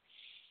truck.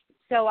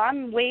 So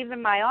I'm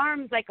waving my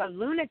arms like a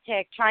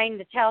lunatic, trying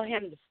to tell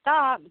him to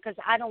stop, because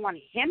I don't want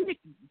him to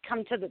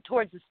come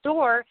towards the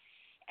store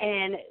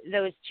and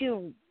those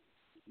two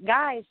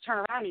guys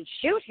turn around and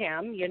shoot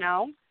him, you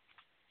know.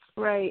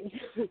 Right.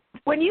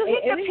 When you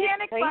hit the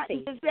panic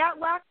button, does that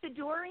lock the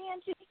door,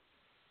 Angie?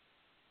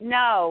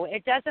 No,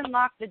 it doesn't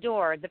lock the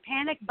door. The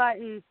panic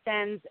button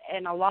sends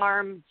an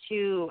alarm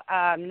to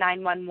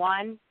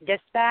 911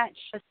 dispatch.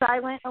 A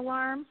silent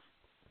alarm?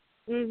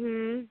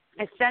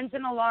 It sends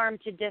an alarm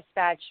to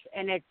dispatch,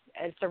 and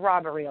it's a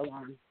robbery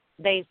alarm.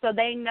 They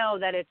know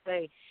that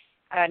it's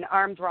an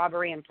armed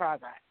robbery in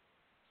progress.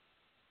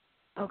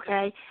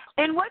 Okay.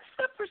 And what's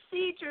the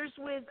procedures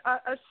with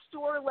a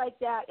store like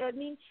that? I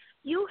mean,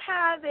 you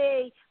have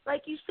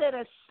like you said,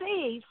 a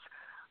safe,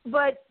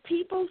 but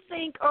people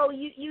think, oh,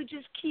 you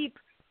just keep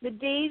the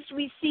day's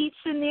receipts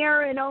in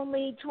there and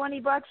only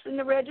 $20 in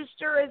the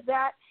register. Is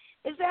that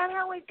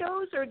how it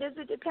goes, or does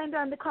it depend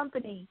on the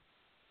company?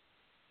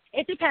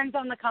 It depends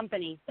on the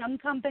company. Some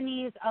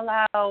companies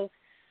allow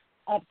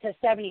up to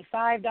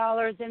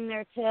 $75 in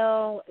their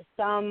till,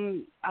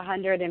 some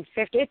 $150.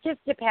 It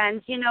just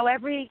depends. You know,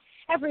 every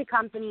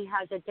company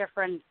has a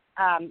different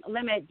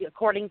limit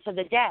according to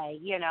the day.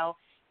 You know,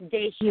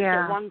 day shift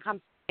at one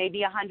company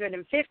maybe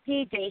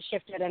 $150, day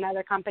shift at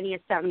another company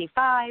is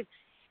 $75,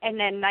 and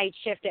then night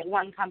shift at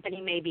one company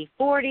maybe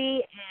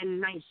 $40,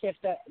 and night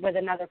shift with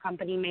another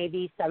company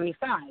maybe $75.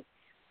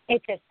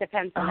 It just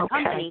depends on the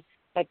company.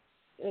 But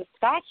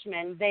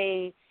Scotchmen,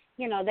 they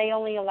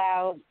only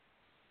allow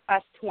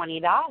us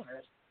 $20.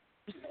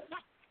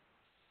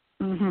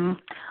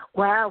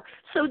 Wow.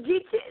 So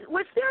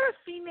was there a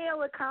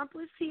female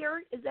accomplice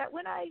here? Is that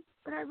what I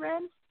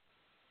read?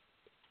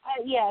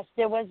 Yes,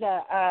 there was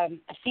a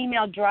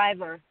female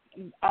driver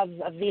of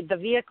the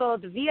vehicle.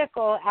 The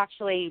vehicle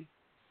actually,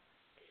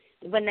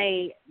 when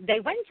they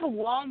went to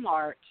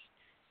Walmart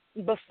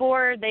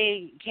before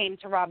they came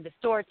to rob the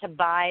store to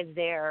buy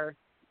their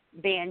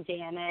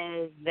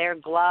bandanas, their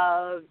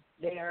gloves,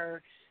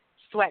 their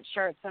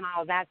sweatshirts and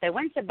all that. They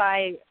went to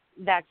buy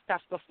that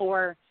stuff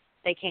before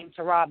they came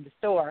to rob the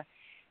store.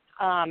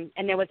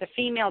 And there was a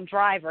female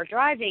driver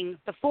driving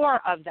the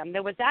four of them.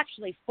 There was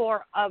actually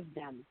four of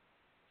them.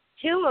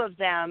 Two of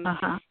them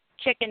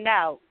chickened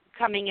out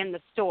coming in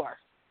the store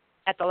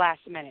at the last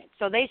minute.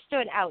 So they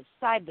stood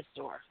outside the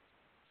store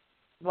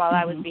while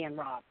I was being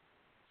robbed.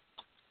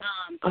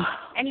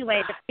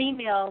 Anyway, the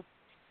female,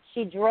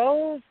 she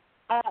drove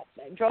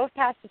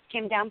past us,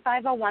 came down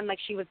 501 like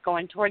she was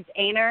going towards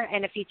Aner.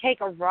 And if you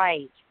take a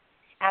right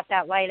at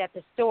that light at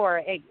the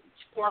store, it's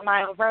 4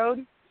 Mile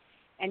Road.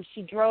 And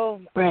she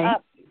drove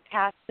up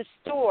past the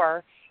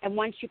store. And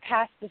once you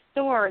pass the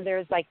store,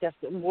 there's like this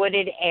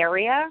wooded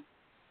area.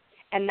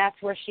 And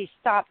that's where she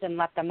stopped and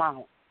let them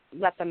out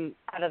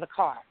of the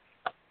car.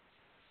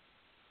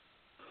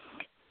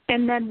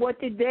 And then what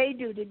did they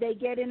do? Did they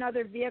get in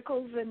other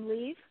vehicles and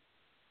leave?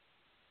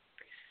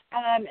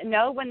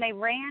 No, when they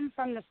ran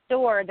from the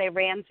store, they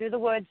ran through the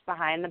woods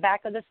behind the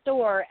back of the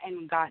store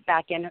and got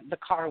back in the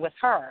car with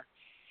her.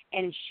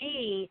 And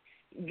she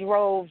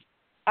drove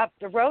up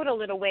the road a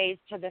little ways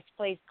to this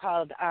place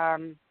called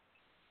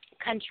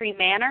Country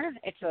Manor.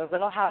 It's a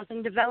little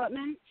housing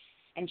development.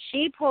 And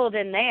she pulled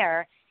in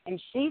there,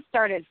 and she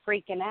started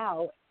freaking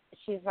out.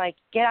 She's like,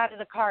 get out of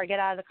the car,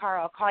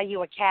 I'll call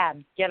you a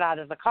cab, get out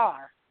of the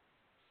car.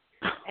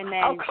 And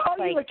then I'll call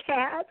you a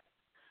cab?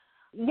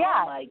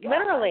 Yeah,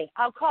 literally,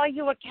 I'll call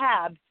you a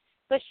cab.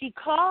 So she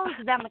calls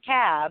them a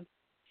cab,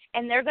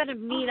 and they're going to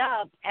meet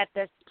up at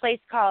this place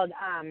called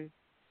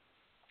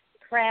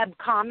Crab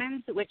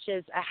Commons, which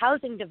is a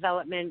housing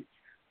development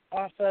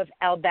off of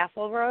El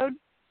Bethel Road.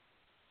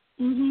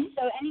 So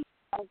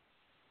anyhow,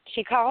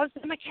 she calls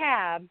them a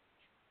cab.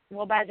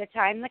 Well, by the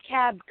time the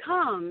cab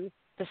comes,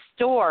 the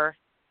store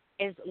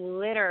is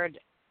littered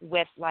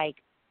with, like,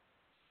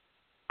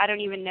 I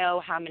don't even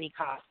know how many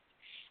cops.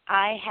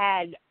 I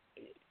had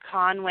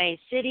Conway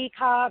City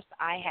cops,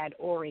 I had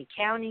Horry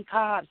County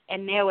cops,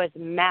 and there was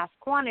mass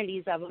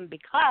quantities of them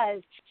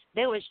because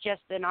there was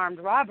just an armed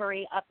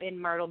robbery up in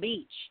Myrtle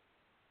Beach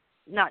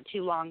not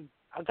too long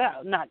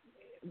ago, not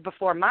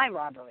before my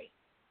robbery.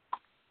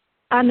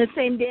 On the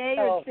same day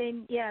or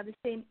the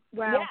same,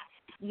 wow.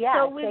 Yeah,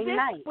 so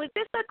was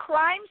this a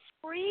crime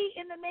spree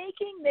in the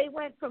making? They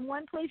went from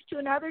one place to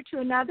another to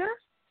another?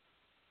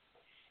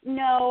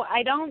 No,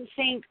 I don't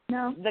think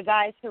the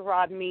guys who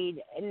robbed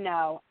me,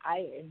 no,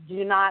 I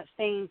do not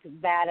think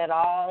that at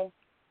all.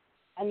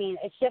 I mean,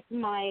 it's just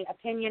my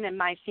opinion and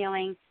my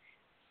feeling.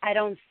 I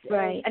don't,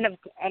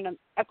 and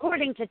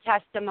according to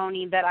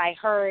testimony that I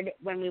heard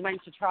when we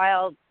went to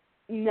trial,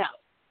 no,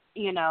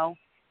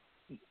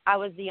 I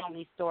was the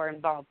only store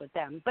involved with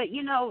them. But,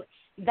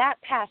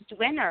 that past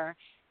winter,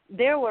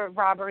 there were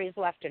robberies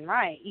left and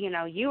right.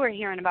 You were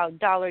hearing about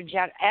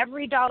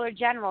every Dollar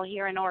General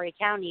here in Horry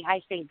County,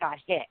 I think, got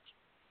hit.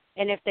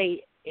 And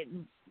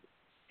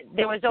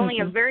there was only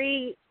a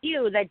very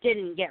few that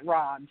didn't get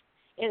robbed.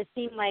 It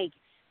seemed like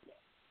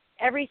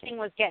everything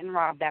was getting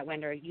robbed that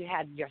winter. You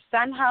had your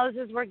Sun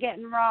houses were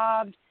getting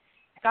robbed.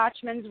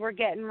 Scotchman's were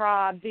getting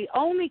robbed. The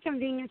only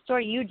convenience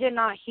store you did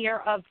not hear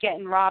of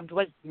getting robbed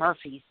was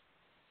Murphy's.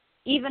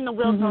 Even the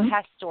Wilson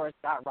Hess stores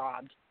got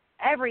robbed.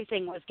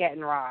 Everything was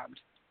getting robbed.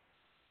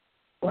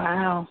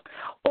 Wow.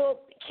 Well,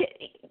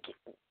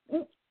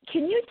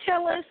 can you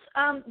tell us,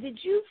 did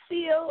you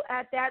feel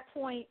at that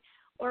point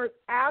or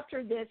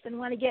after this, and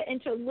want to get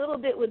into a little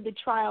bit with the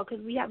trial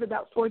because we have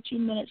about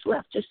 14 minutes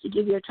left just to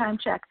give you a time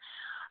check.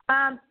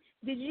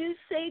 Did you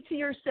say to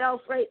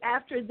yourself right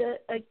after the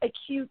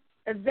acute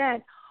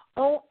event,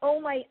 oh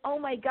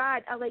my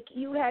God, like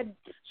you had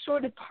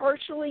sort of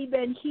partially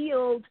been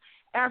healed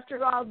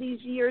after all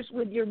these years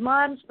with your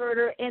mom's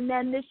murder, and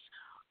then this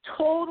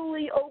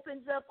totally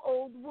opens up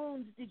old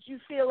wounds. Did you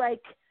feel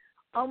like,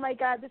 oh my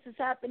God, this is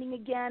happening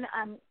again?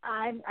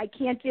 I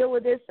can't deal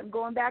with this. I'm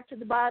going back to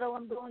the bottle.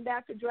 I'm going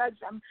back to drugs.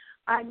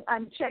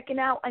 I'm checking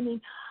out. I mean,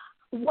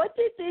 what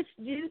did this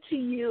do to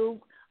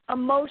you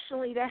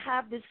emotionally to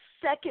have this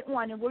second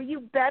one? And were you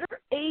better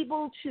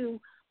able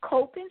to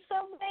cope in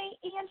some way,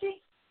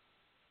 Angie?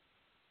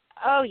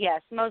 Oh,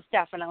 yes, most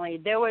definitely.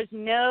 There was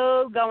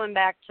no going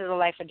back to the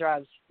life of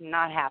drugs.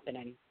 Not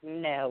happening.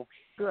 No.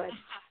 Good.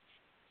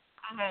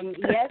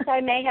 Yes, I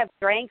may have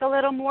drank a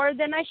little more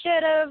than I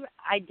should have.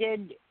 I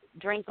did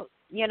drink, a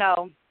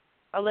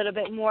little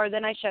bit more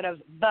than I should have,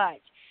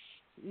 but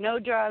no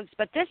drugs.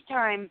 But this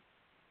time,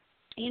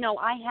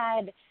 I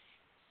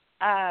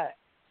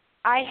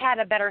had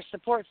a better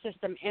support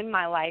system in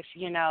my life.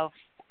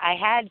 I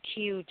had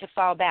Q to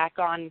fall back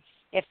on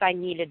if I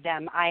needed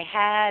them. I'm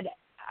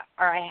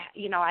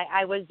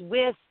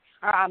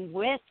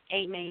with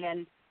a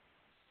man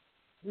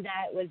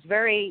that was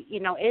very,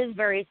 is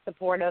very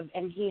supportive,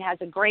 and he has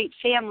a great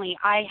family.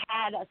 I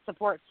had a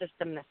support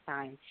system this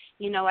time.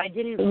 I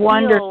didn't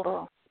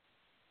feel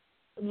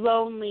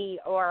lonely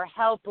or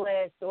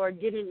helpless or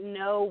didn't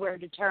know where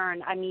to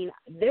turn. I mean,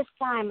 this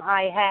time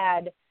I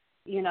had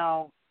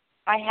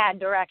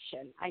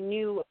direction. I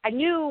knew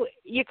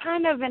you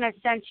kind of, in a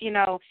sense,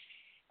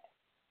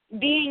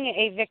 being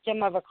a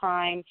victim of a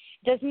crime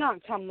does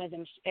not come with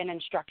an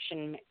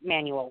instruction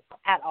manual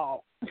at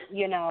all, That's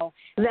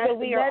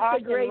a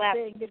great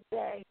thing to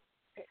say.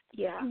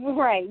 Yeah.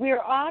 Right. We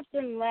are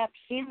often left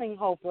feeling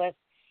hopeless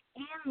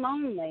and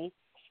lonely.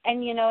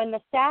 And, and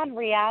the sad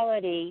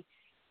reality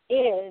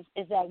is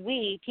that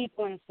we,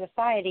 people in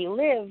society,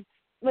 live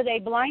with a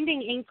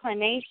blinding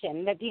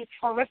inclination that these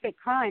horrific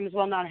crimes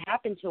will not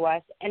happen to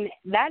us. And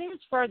that is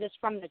furthest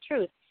from the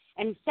truth.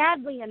 And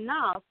sadly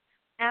enough,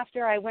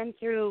 after I went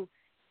through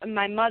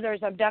my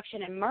mother's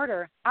abduction and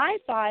murder, I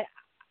thought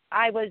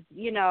I was,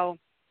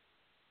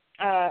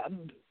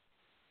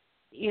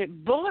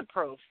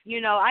 bulletproof.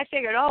 I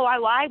figured,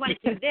 I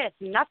went through this.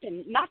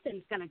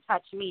 Nothing's going to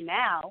touch me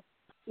now.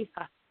 Yeah,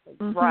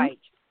 mm-hmm. Right.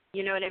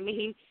 You know what I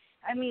mean?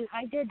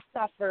 I did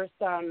suffer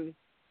some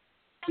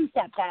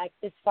setbacks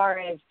as far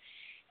as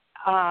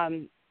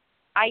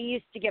I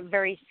used to get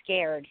very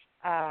scared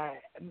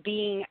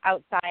being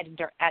outside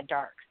at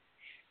dark.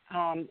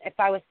 If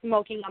I was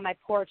smoking on my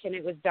porch and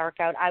it was dark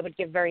out, I would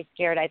get very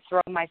scared. I'd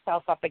throw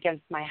myself up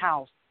against my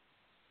house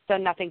so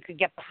nothing could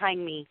get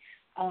behind me.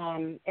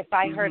 If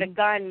I heard a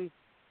gun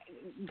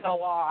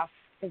go off,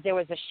 because there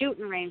was a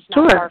shooting range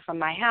not far from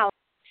my house,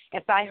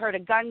 if I heard a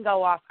gun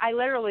go off, I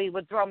literally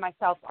would throw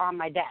myself on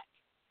my deck.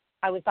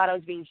 I thought I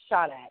was being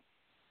shot at.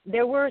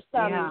 There were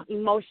some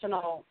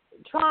emotional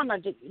trauma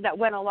that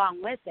went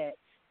along with it,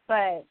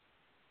 but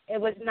it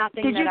was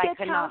nothing that I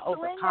could not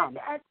overcome.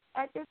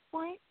 At this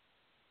point?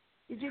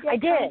 Did you get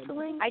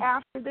counseling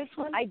after this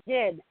one? I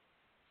did.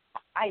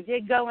 I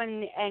did go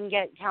and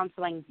get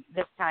counseling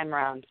this time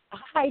around.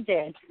 I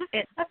did.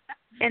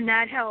 And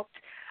that helped.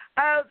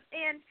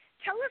 And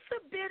tell us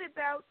a bit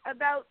about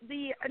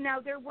now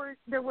there were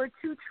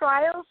 2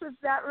 trials, is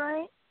that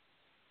right?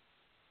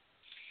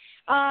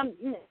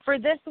 For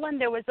this one,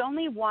 there was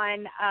only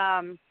one.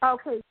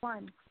 Okay,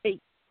 one.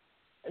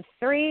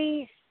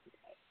 3,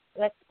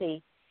 let's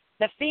see.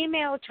 The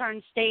female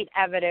turned state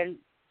evidence,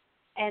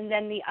 and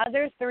then the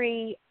other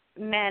 3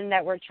 men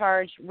that were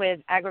charged with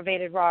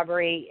aggravated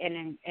robbery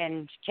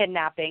and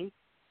kidnapping,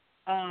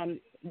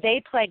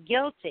 they pled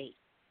guilty.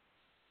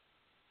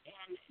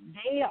 And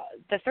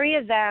the 3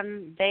 of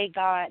them, they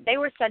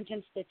were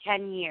sentenced to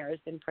 10 years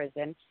in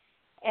prison.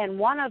 And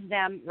one of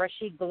them,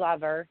 Rashid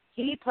Glover,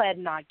 he pled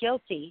not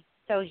guilty.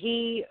 So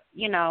he,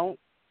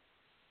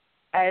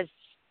 as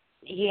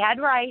he had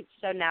rights,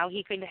 so now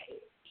he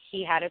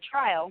had a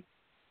trial.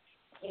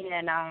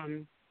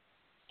 And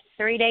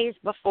 3 days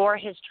before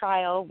his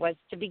trial was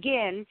to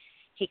begin,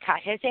 he cut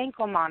his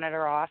ankle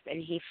monitor off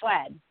and he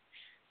fled.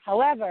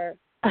 However,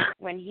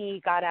 when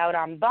he got out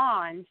on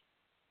bond,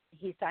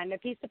 he signed a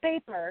piece of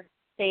paper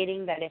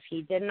stating that if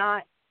he did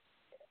not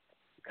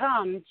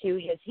come to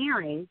his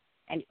hearing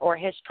or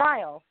his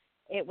trial,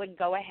 it would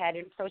go ahead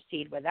and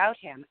proceed without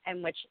him,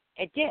 and which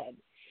it did.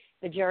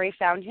 The jury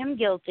found him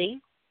guilty.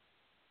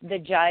 The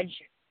judge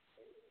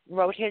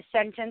wrote his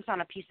sentence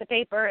on a piece of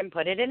paper and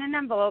put it in an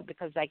envelope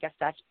because I guess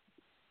that's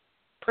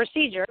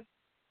procedure.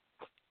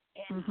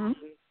 And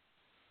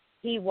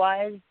he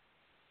was,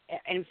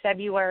 in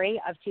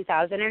February of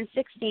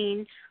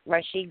 2016,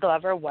 Rashid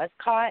Glover was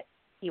caught.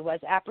 He was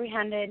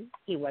apprehended.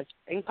 He was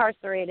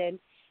incarcerated.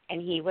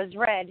 And he was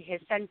read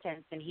his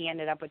sentence, and he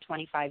ended up with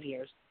 25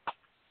 years.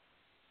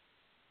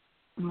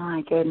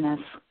 My goodness.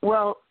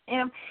 Well,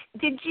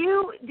 did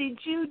you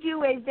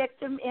do a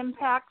victim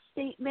impact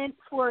statement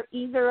for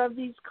either of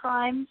these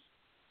crimes?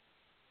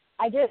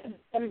 I did a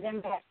victim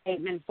impact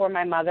statement for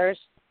my mother's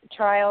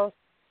trials.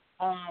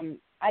 I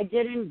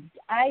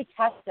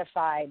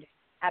testified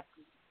at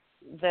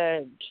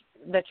the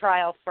the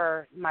trial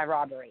for my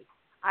robbery.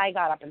 I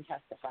got up and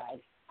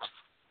testified.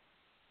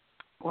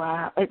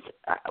 Wow. It's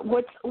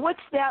what's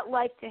that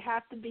like to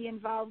have to be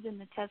involved in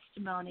the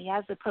testimony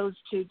as opposed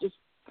to just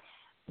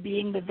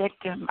being the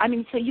victim? I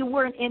mean, so you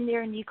weren't in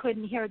there and you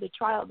couldn't hear the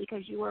trial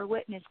because you were a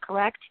witness,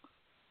 correct?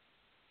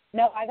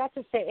 No, I got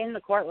to sit in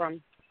the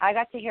courtroom. I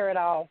got to hear it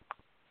all.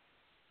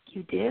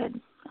 You did?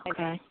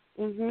 Okay.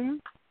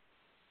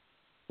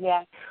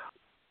 Yeah.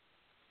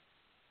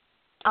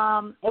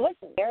 It was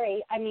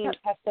scary. I mean,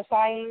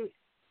 testifying,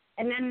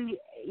 and then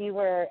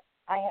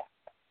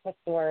what's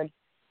the word?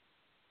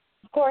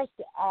 Of course,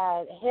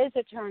 his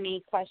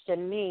attorney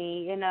questioned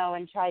me,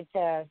 and tried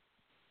to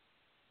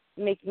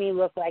make me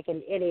look like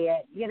an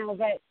idiot,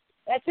 but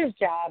that's his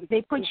job.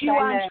 They put you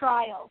on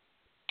trial.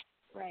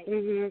 Right.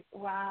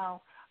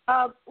 Wow.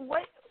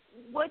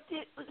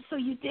 So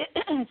you did,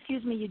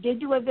 excuse me, you did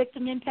do a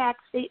victim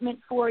impact statement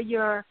for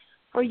your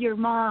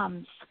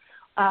mom's,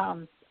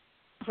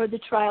 for the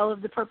trial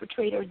of the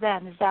perpetrator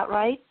then, is that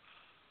right?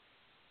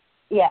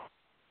 Yeah.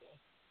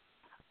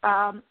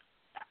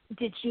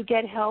 Did you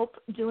get help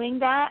doing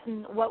that,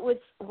 and what was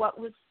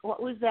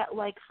that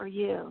like for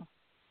you?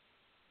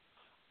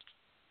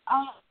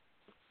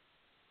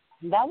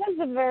 That was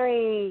a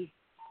very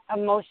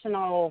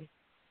emotional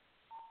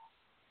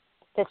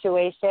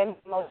situation,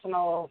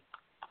 emotional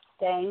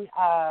thing.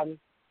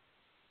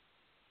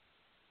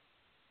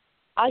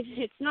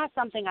 It's not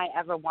something I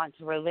ever want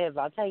to relive,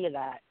 I'll tell you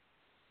that.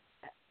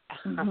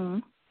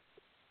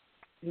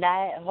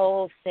 That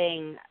whole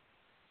thing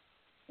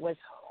was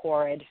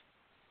horrid.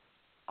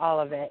 All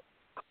of it.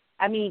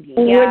 I mean,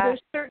 yeah. Were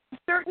there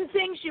certain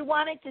things you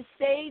wanted to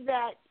say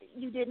that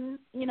you didn't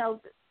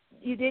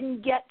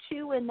get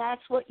to, and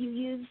that's what you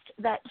used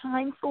that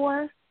time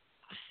for?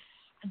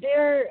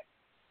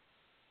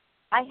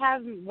 I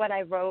have what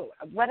I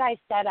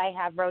said I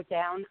have wrote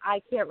down.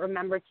 I can't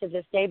remember to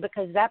this day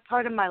because that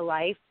part of my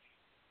life,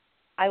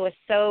 I was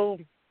so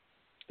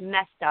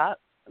messed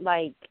up.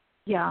 Like,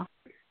 yeah.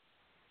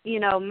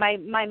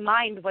 My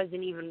mind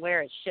wasn't even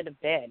where it should have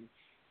been.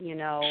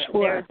 Sure.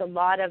 There's a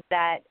lot of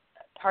that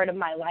part of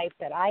my life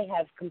that I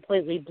have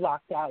completely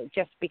blocked out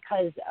just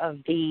because of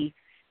the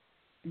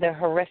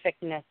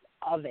horrificness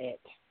of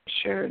it.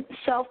 Sure.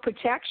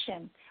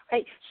 Self-protection.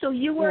 Right. So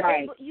you were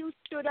right. You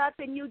stood up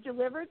and you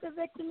delivered the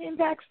victim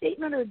impact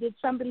statement, or did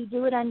somebody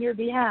do it on your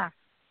behalf?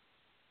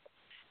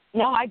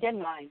 No, I did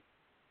mine.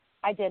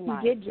 You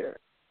did yours.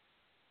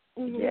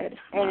 You did.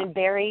 And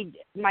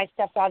my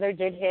stepfather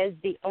did his.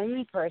 The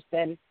only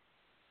person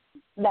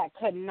that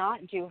could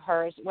not do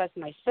hers was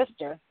my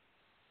sister,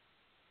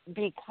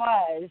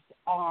 because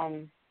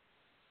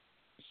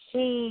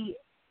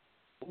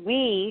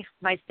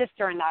my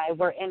sister and I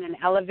were in an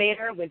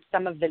elevator with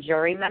some of the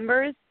jury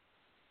members.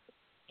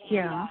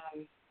 Yeah.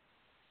 And,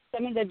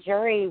 some of the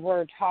jury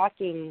were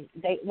talking.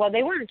 They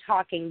weren't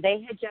talking.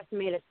 They had just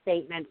made a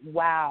statement.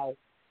 Wow.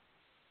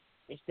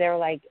 They're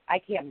like, I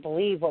can't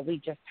believe what we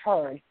just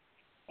heard.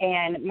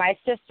 And my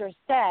sister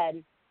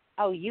said,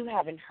 oh, you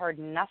haven't heard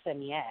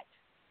nothing yet.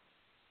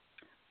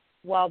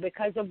 Well,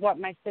 because of what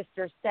my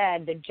sister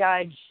said, the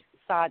judge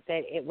thought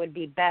that it would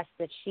be best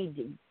that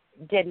she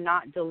did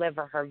not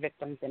deliver her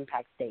victim's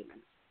impact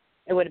statement.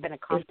 It would have been a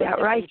conflict of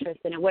interest,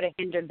 and it would have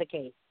hindered the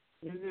case.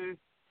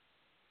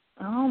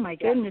 Oh, my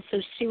goodness.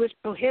 So she was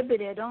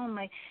prohibited. Oh,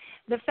 my.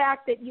 The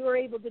fact that you were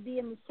able to be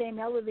in the same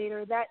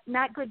elevator, that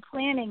not good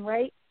planning,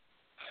 right?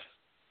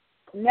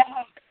 No.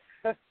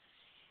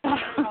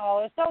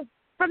 So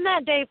from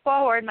that day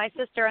forward, my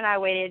sister and I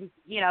waited,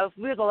 we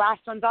were the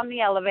last ones on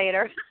the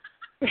elevator.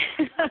 But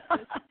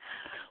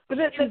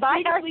the things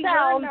we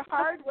learn the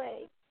hard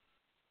way.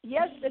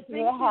 Yes, the things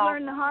we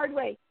learn the hard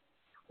way.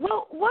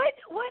 Well, what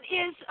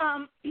is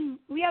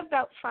we have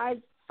about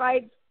five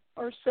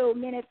or so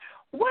minutes.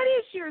 What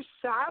is your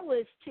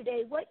solace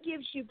today? What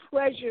gives you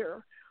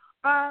pleasure?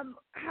 How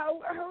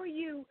are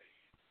you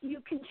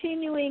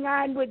continuing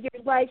on with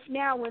your life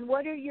now, and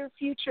what are your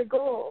future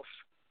goals?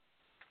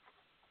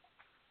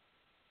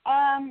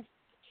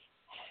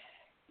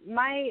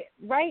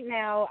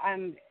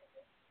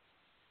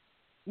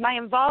 My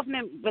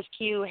involvement with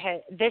Q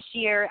this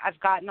year, I've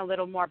gotten a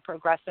little more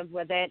progressive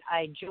with it.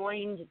 I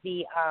joined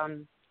the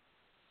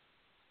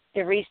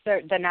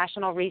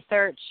national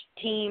research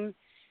team,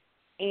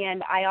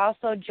 and I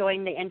also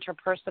joined the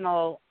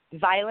interpersonal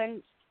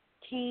violence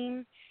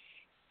team.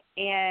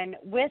 And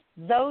with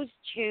those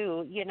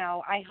two,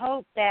 I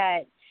hope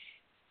that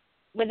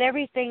with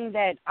everything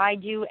that I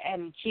do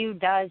and Q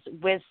does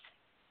with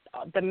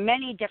the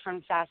many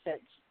different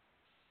facets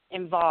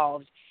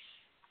involved,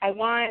 I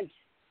want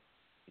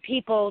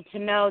people to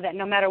know that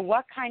no matter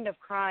what kind of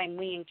crime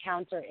we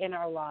encounter in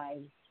our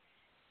lives,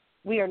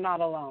 we are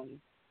not alone.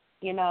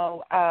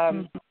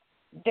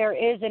 There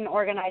is an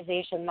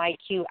organization like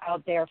Q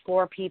out there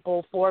for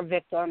people, for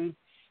victims,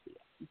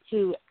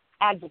 to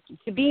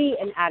be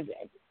an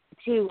advocate,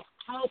 to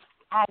help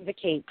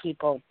advocate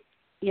people.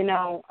 You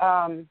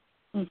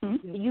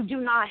do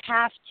not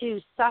have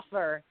to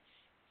suffer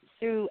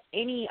through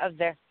any of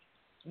this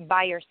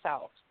by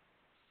yourself.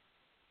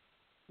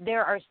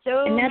 There are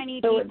so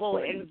many so people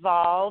important.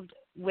 involved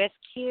with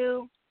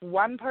Q.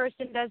 One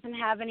person doesn't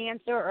have an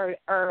answer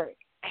or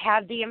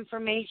have the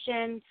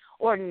information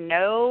or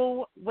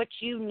know what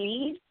you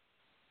need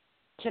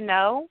to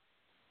know,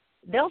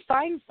 they'll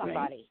find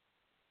somebody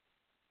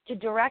to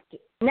direct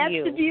and that's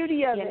you. The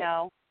beauty of you it,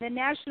 know. the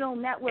national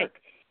network.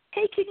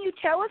 Hey, can you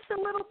tell us a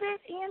little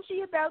bit,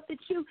 Angie, about the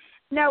two?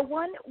 Now,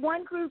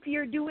 one group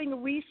you're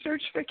doing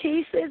research for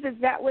cases. Is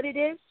that what it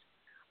is?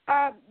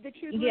 The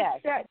two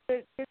groups that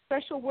the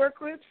special work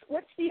groups.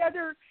 What's the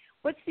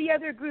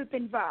other group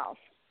involved?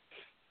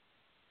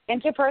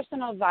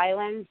 Interpersonal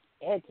violence.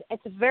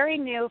 It's very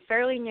new,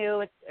 fairly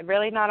new. It's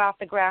really not off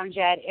the ground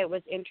yet. It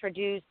was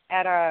introduced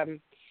at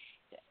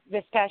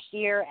this past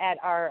year at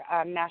our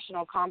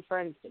national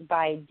conference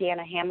by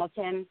Dana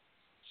Hamilton.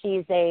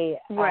 She's a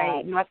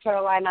North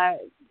Carolina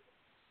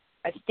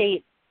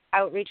state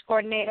outreach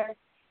coordinator.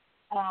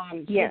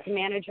 She's the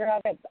manager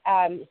of it.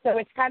 So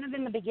it's kind of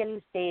in the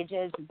beginning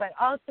stages, but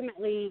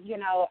ultimately,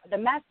 the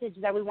message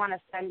that we want to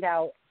send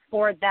out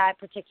for that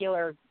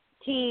particular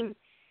team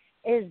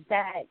is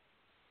that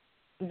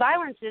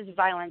violence is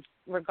violence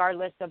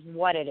regardless of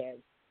what it is.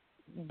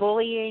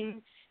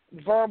 Bullying,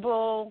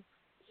 verbal,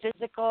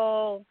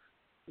 physical,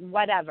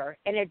 whatever.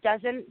 And it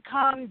doesn't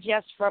come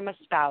just from a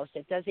spouse.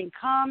 It doesn't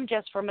come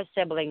just from a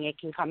sibling. It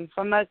can come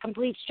from a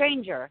complete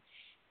stranger.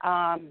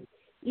 And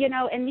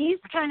these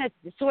kind of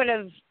sort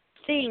of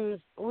things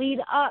lead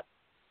up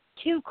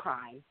to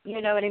crime.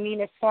 You know what I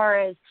mean? As far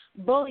as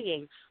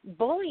bullying,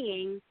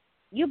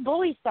 you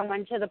bully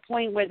someone to the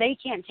point where they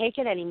can't take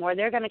it anymore.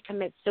 They're going to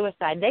commit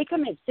suicide. They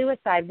commit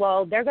suicide.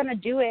 Well, they're going to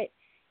do it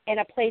in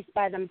a place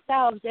by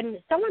themselves,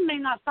 and someone may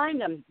not find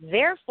them.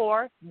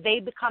 Therefore, they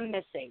become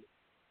missing.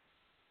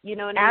 You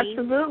know what I mean?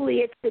 Absolutely.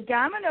 It's the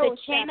domino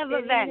effect. The chain of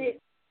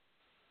events.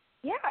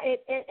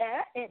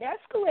 It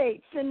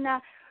escalates. And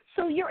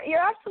so you're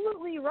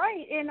absolutely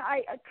right. And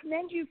I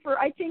commend you for,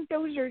 I think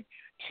those are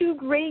two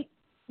great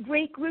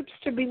groups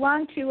to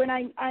belong to. And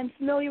I'm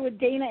familiar with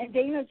Dana, and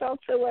Dana's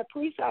also a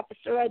police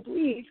officer, I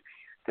believe.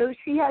 So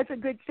she has a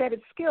good set of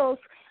skills.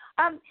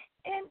 And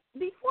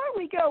before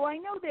we go, I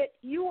know that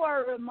you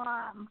are a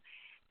mom.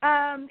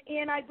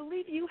 And I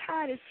believe you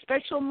had a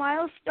special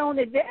milestone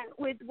event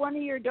with one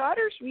of your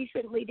daughters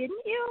recently,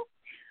 didn't you?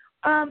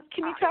 Can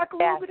you talk a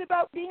little bit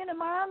about being a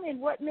mom and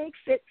what makes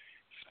it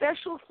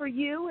special for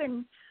you?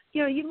 And,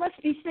 you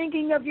must be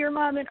thinking of your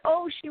mom and,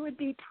 she would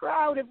be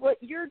proud of what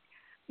your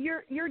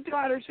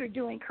daughters are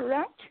doing,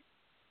 correct?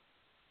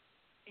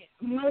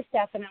 Most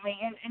definitely.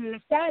 And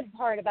the sad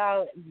part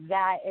about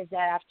that is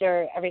that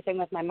after everything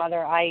with my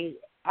mother, I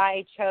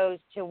chose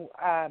to,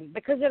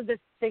 because of the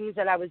things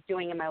that I was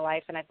doing in my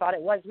life, and I thought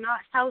it was not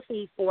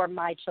healthy for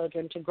my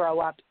children to grow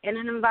up in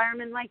an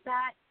environment like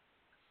that,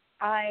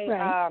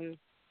 I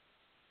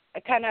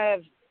kind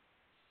of,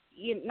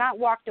 not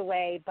walked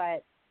away,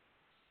 but,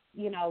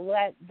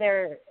 let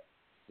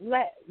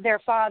their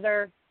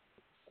father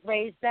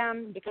raise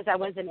them because I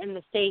wasn't in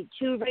the state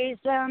to raise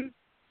them.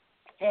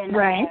 And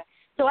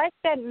so I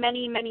spent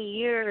many, many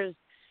years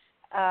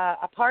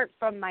apart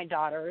from my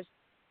daughters,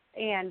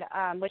 and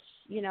which,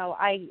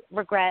 I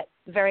regret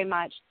very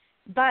much.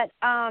 But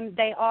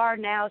they are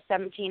now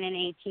 17 and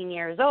 18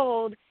 years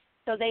old,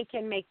 so they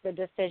can make the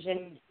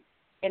decision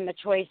and the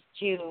choice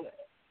to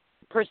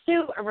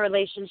pursue a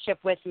relationship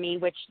with me,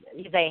 which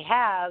they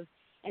have.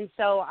 And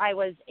so I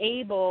was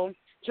able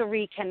to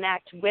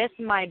reconnect with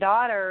my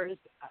daughters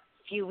a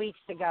few weeks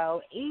ago,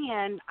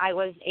 and I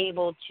was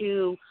able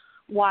to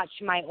watch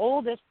my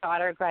oldest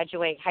daughter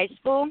graduate high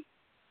school,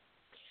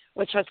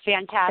 which was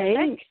fantastic.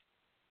 Thanks.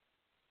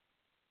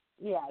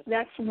 Yes.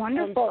 That's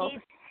wonderful.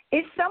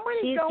 If someone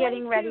is going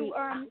getting ready.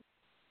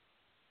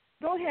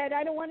 Go ahead.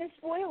 I don't want to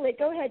spoil it.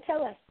 Go ahead.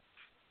 Tell us.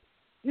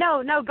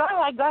 No, go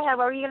ahead. Go ahead.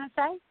 What were you going to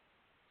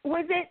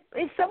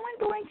say? Is someone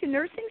going to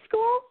nursing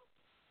school?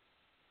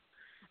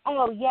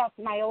 Oh, yes.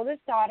 My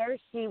oldest daughter,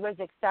 she was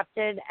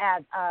accepted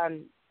at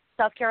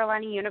South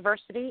Carolina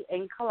University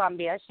in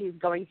Columbia. She's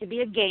going to be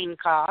a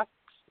Gamecock.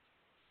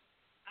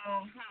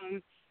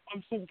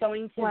 And she's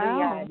going to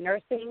the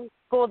nursing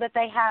school that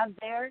they have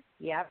there,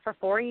 for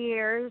 4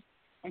 years.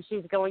 And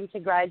she's going to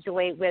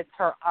graduate with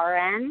her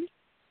RN.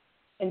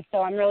 And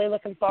so I'm really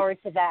looking forward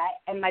to that.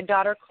 And my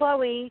daughter,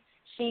 Chloe,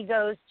 she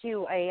goes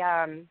to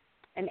an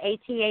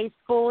ATA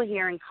school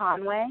here in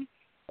Conway.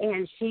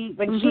 And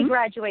when she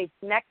graduates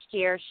next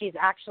year, she's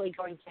actually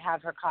going to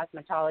have her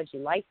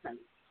cosmetology license.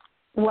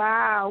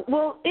 Wow.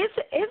 Well,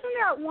 isn't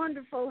that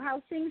wonderful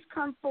how things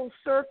come full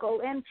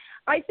circle? And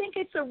I think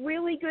it's a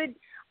really good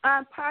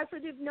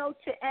positive note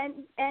to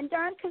end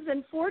on, because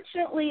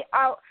unfortunately,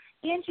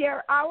 Angie,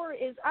 our hour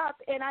is up,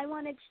 and I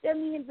want to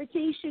extend the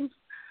invitation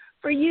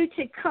for you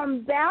to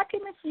come back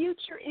in the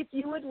future if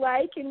you would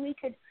like, and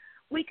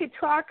we could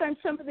talk on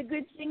some of the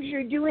good things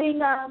you're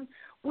doing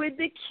with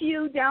the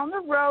Q down the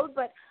road.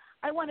 But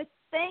I want to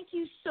thank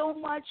you so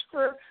much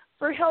for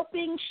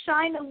helping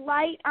shine a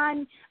light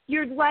on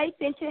your life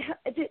and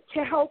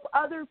to help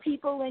other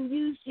people and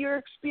use your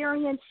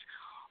experience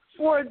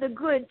for the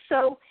good.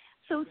 So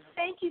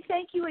thank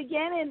you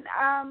again,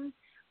 and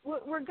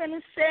we're going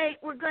to say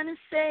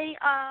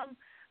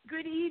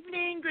good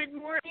evening, good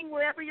morning,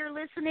 wherever you're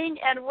listening,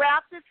 and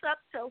wrap this up.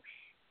 So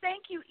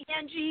thank you,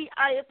 Angie.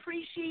 I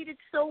appreciate it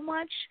so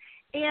much.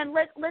 And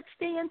let's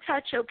stay in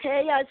touch,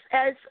 okay,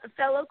 as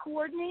fellow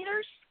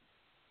coordinators?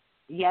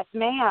 Yes,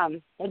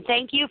 ma'am. And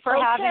thank you for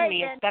having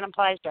me. It's been a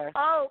pleasure.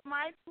 Oh,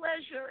 my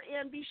pleasure.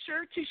 And be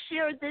sure to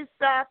share this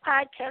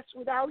podcast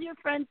with all your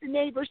friends and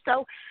neighbors.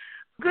 So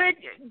good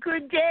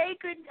day,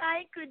 good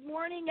night, good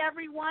morning,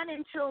 everyone.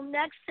 Until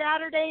next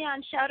Saturday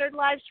on Shattered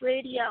Lives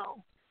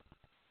Radio.